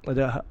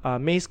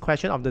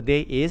the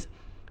day is,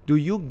 do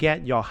you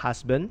get your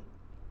husband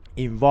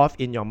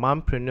involved in your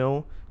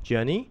mompreneur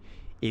journey?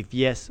 If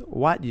yes,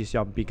 what is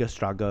your biggest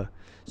struggle?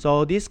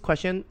 So this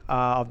question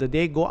of the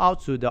day go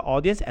out to the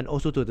audience and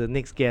also to the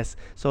next guest.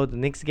 So the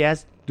next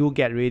guest, do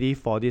get ready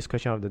for this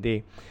question of the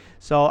day.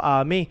 So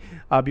May,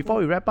 before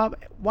we wrap up,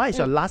 what is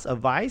your last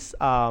advice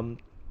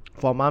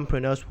for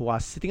mompreneurs who are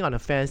sitting on the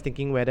fence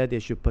thinking whether they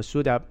should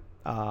pursue their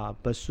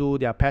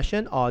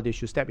passion or they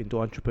should step into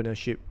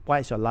entrepreneurship?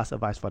 What is your last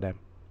advice for them?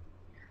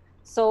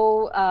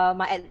 So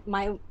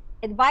my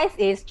advice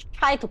is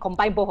try to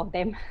combine both of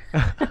them.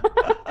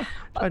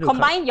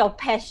 Combine your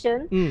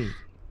passion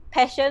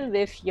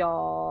with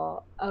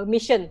your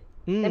mission.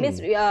 That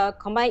means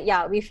combine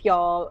with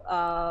your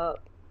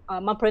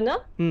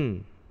mompreneur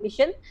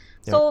mission.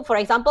 So for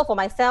example, for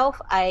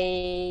myself,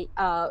 I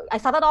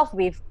started off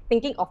with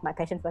thinking of my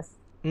passion first.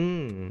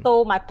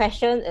 So my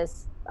passion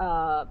is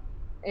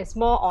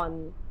more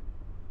on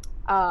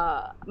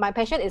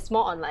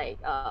like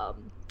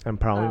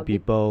empowering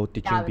people,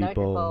 teaching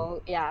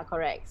people. Yeah,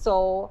 correct.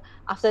 So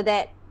after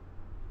that,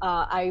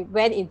 I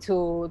went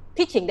into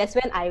teaching. That's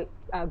when I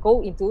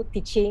go into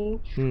teaching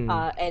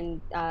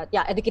and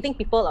educating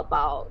people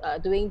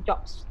about doing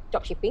job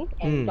shipping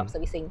and job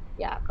servicing.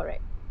 Yeah,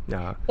 correct.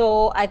 Yeah.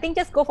 So I think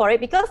just go for it,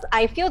 because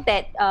I feel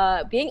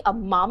that being a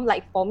mom,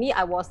 like for me,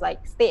 I was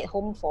like stay at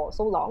home for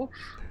so long.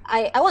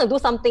 I want to do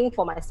something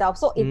for myself.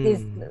 So it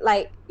is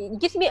like, it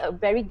gives me a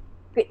very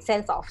great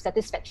sense of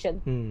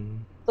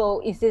satisfaction.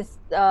 So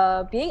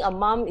being a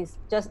mom is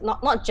just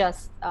not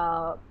just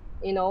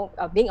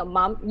being a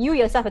mom. You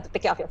yourself have to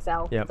take care of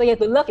yourself. So you have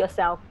to love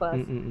yourself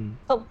first.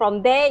 So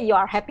from there, you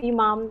are a happy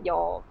mom.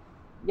 Your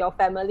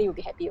family will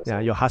be happy also. Yeah,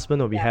 your husband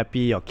will be happy.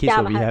 Your kids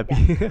will be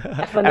happy.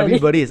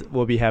 Everybody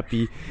will be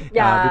happy.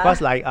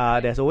 Because like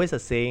there's always a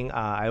saying.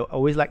 I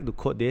always like to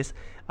quote this: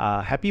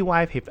 happy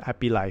wife,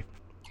 happy life.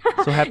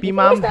 So happy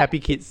mom, happy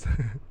kids.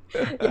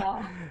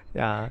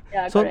 Yeah.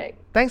 Yeah, So correct.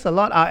 thanks a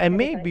lot. And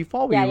May, Correct.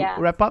 before we Yeah.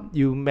 wrap up,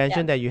 you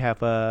mentioned that you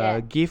have a Yeah.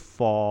 gift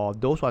for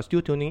those who are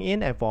still tuning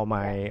in and for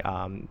my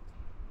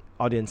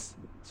audience.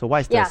 So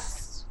what is this?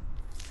 Yes.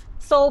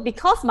 So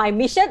because my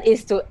mission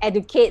is to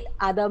educate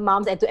other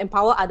moms and to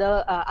empower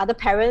other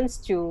parents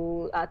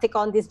to take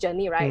on this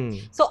journey, right?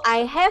 So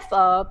I have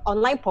an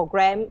online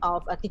program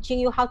of teaching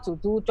you how to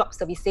do job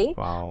servicing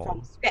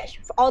from scratch,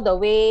 all the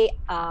way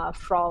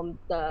from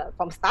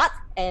start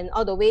and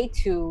all the way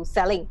to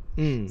selling.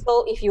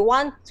 So if you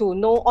want to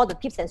know all the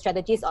tips and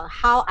strategies on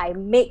how I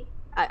make,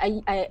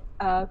 I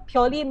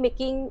purely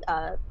making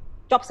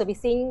job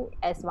servicing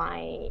as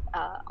my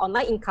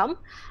online income,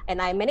 and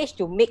I managed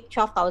to make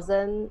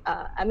 12,000.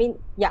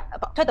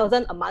 About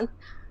 12,000 a month.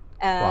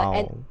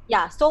 And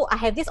yeah, so I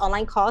have this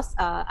online course.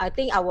 I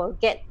think I will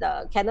get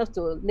Kenneth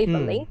to leave a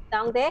link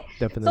down there.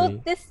 Definitely.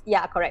 So this,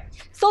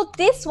 correct. So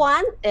this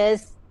one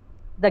is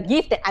the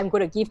gift that I'm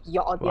going to give to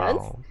your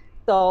audience.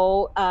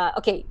 So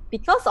okay,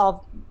 because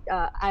of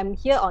I'm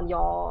here on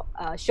your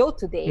show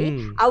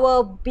today, I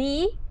will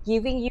be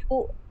giving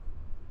you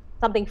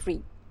something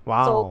free.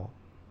 Wow. So,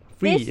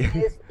 free. This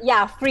is,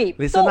 free.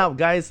 Listen up,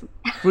 guys.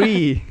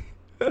 Free.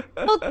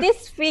 So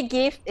this free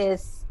gift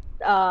is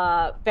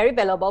very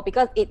valuable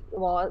because it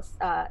was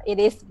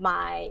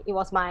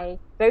my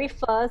very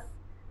first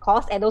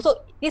course, and also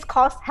this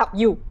course helped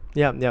you.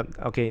 Yeah.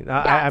 Okay.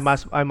 I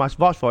must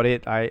vouch for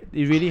it. It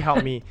really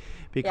helped me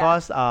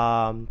because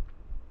I'm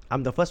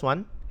the first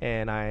one,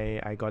 and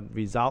I got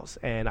results,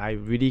 and I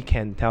really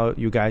can tell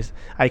you guys.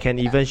 I can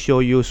even show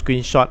you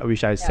screenshot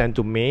which I sent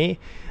to May.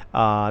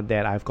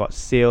 That I've got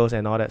sales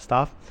and all that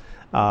stuff.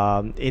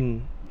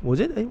 Was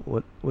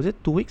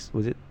it 2 weeks?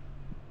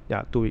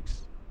 2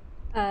 weeks.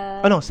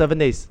 7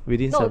 days.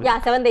 Within 7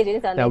 days. 7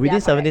 days.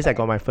 Within 7 days I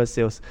got my first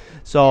sales.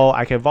 So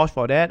I can vouch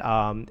for that.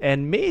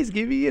 And May is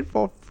giving it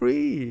for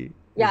free.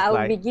 Yeah, I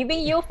will be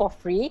giving you for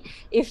free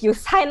if you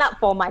sign up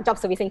for my job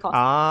servicing course.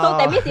 So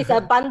that means it's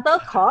a bundle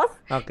course.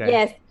 Okay.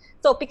 Yes.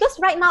 So because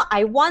right now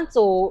I want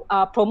to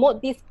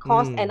promote this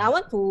course, and I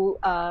want to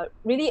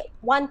really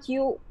want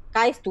you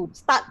guys to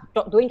start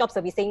doing job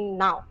servicing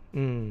now.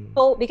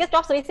 So because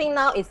job servicing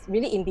now is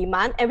really in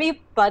demand,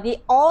 most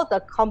of the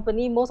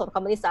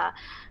companies are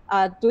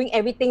doing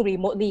everything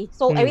remotely.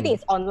 So everything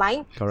is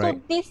online. Correct.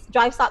 So this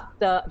drives up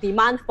the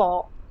demand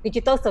for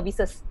digital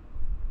services.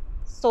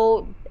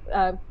 So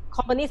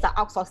companies are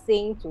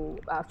outsourcing to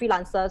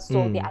freelancers,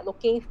 so they are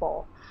looking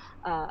for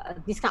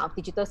this kind of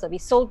digital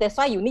service. So that's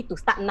why you need to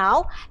start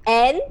now,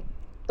 and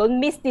don't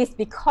miss this,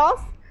 because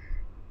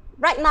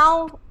right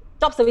now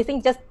job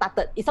servicing just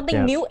started. It's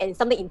something new and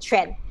something in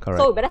trend. Correct.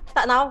 So we better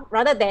start now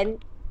rather than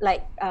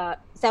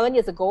 7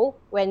 years ago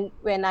when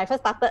I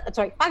first started.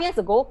 5 years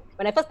ago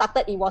when I first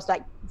started, it was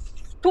like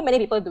too many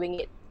people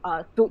doing it,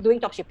 doing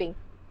drop shipping.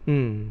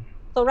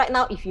 So right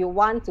now, if you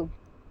want to,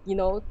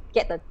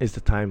 get it's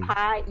the time.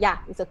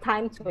 It's a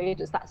time for you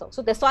to start.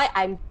 So that's why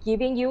I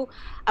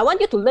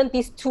want you to learn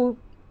these two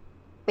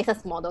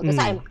business model. That's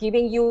why I'm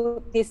giving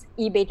you this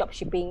eBay drop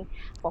shipping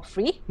for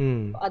free,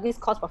 this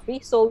course for free,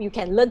 so you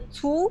can learn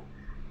two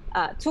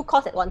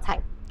courses at one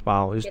time.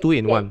 Wow, it's 2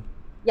 in 1.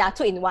 Yeah,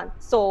 2 in 1.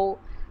 So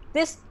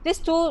these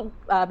two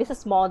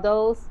business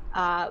models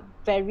are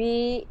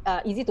very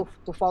easy to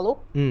follow.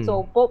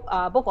 So both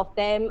of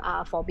them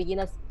are for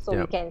beginners, so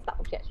you can start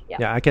from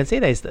scratch. I can say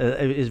that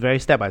it's very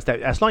step by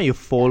step. As long as you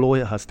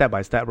follow her step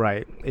by step,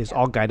 right? It's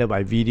all guided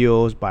by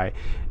videos, by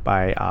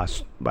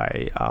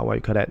what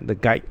you call that, the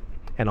guide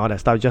and all that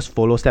stuff. Just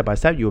follow step by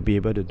step, you'll be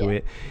able to do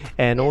it.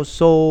 And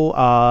also,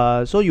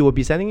 so you will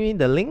be sending me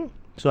the link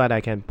so that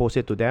I can post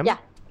it to them. Yeah,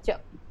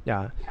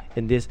 sure.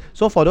 In this.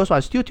 So for those who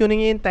are still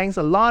tuning in, thanks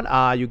a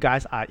lot. You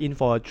guys are in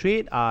for a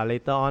treat.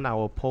 Later on, I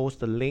will post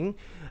the link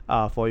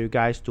for you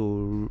guys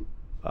to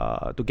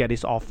get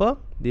this offer,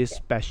 this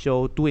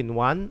special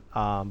 2-in-1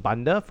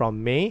 bundle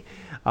from May,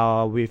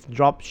 with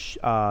drop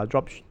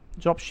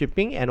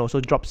shipping and also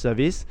drop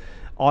service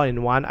all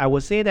in one. I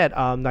would say that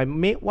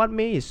what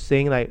May is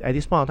saying, like at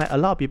this point of time,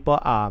 a lot of people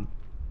are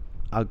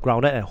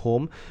grounded at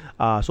home.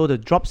 So the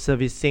drop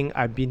servicing,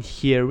 I've been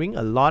hearing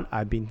a lot.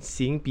 I've been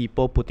seeing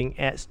people putting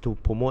ads to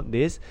promote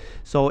this.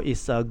 So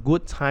it's a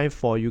good time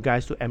for you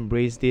guys to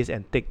embrace this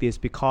and take this,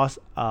 because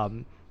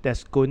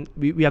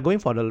we are going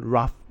for the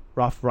rough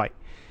ride,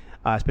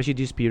 especially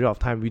this period of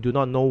time. We do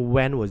not know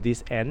when will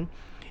this end,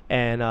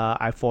 and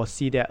I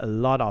foresee that a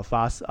lot of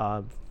us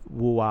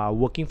who are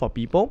working for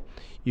people,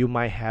 you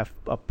might have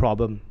a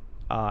problem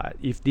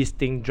if this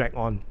thing drag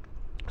on.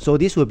 So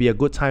this will be a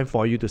good time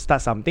for you to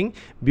start something,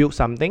 build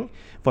something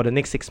for the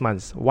next 6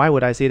 months. Why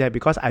would I say that?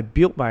 Because I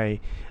built my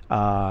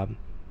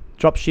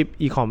dropship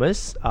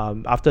e-commerce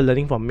after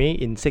learning from May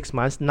in 6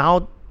 months.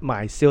 Now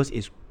my sales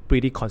is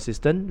pretty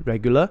consistent,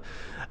 regular,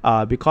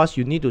 because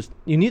you need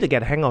to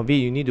get a hang of it.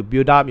 You need to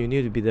build up. You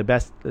need to be the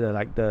best,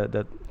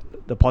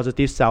 the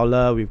positive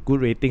seller with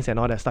good ratings and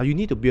all that stuff. You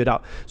need to build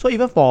up. So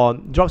even for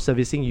drop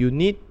servicing, you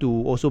need to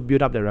also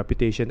build up the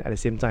reputation at the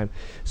same time.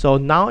 So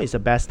now is the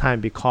best time,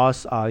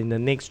 because in the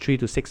next 3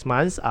 to 6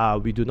 months,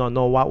 we do not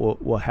know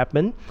what will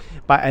happen.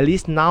 But at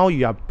least now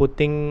you are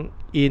putting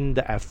in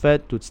the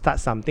effort to start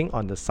something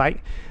on the site,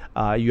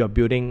 you are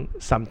building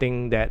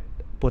something that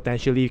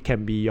potentially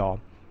can be your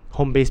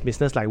home-based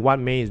business, like what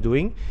May is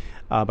doing,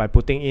 by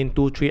putting in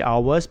 2-3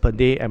 hours per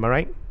day. Am I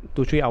right?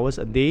 2-3 hours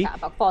a day. Yeah,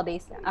 about 4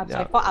 days.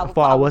 Sorry,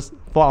 4 hours.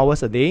 4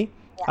 hours a day.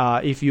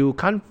 Yeah. If you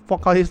can't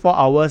fork out these 4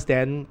 hours,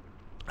 then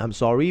I'm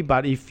sorry.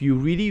 But if you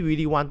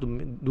really want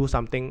to do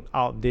something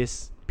out of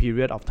this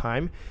period of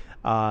time,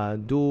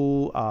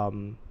 do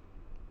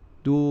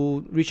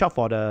reach out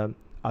for the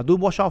do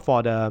watch out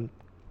for the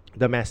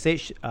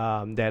message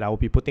that I will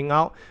be putting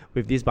out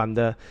with this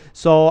bundle.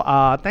 So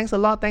thanks a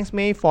lot. Thanks,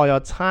 May, for your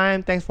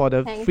time. Thanks for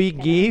the free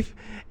gift,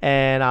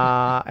 and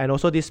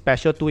also this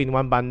special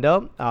 2-in-1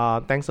 bundle.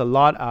 Thanks a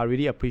lot. I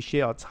really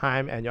appreciate your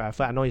time and your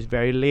effort. I know it's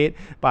very late,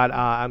 but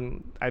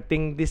I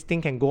think this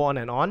thing can go on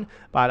and on.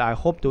 But I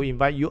hope to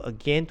invite you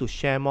again to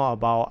share more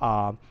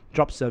about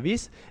drop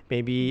service,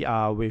 maybe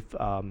with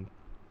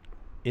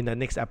in the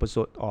next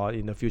episode or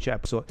in the future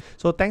episode.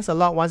 So thanks a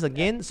lot once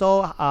again.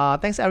 So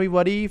thanks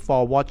everybody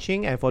for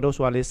watching, and for those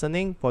who are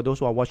listening, for those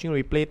who are watching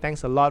replay,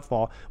 thanks a lot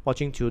for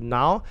watching till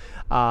now.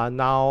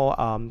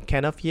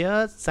 Kenneth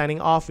here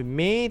signing off with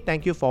May.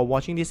 Thank you for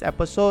watching this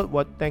episode.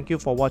 Thank you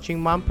for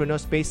watching Mompreneur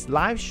Space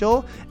live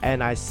show,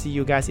 and I see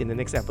you guys in the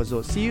next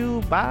episode. See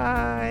you.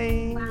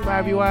 Bye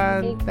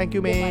everyone. Thank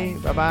you, May.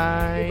 Bye.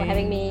 Thank you for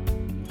having me.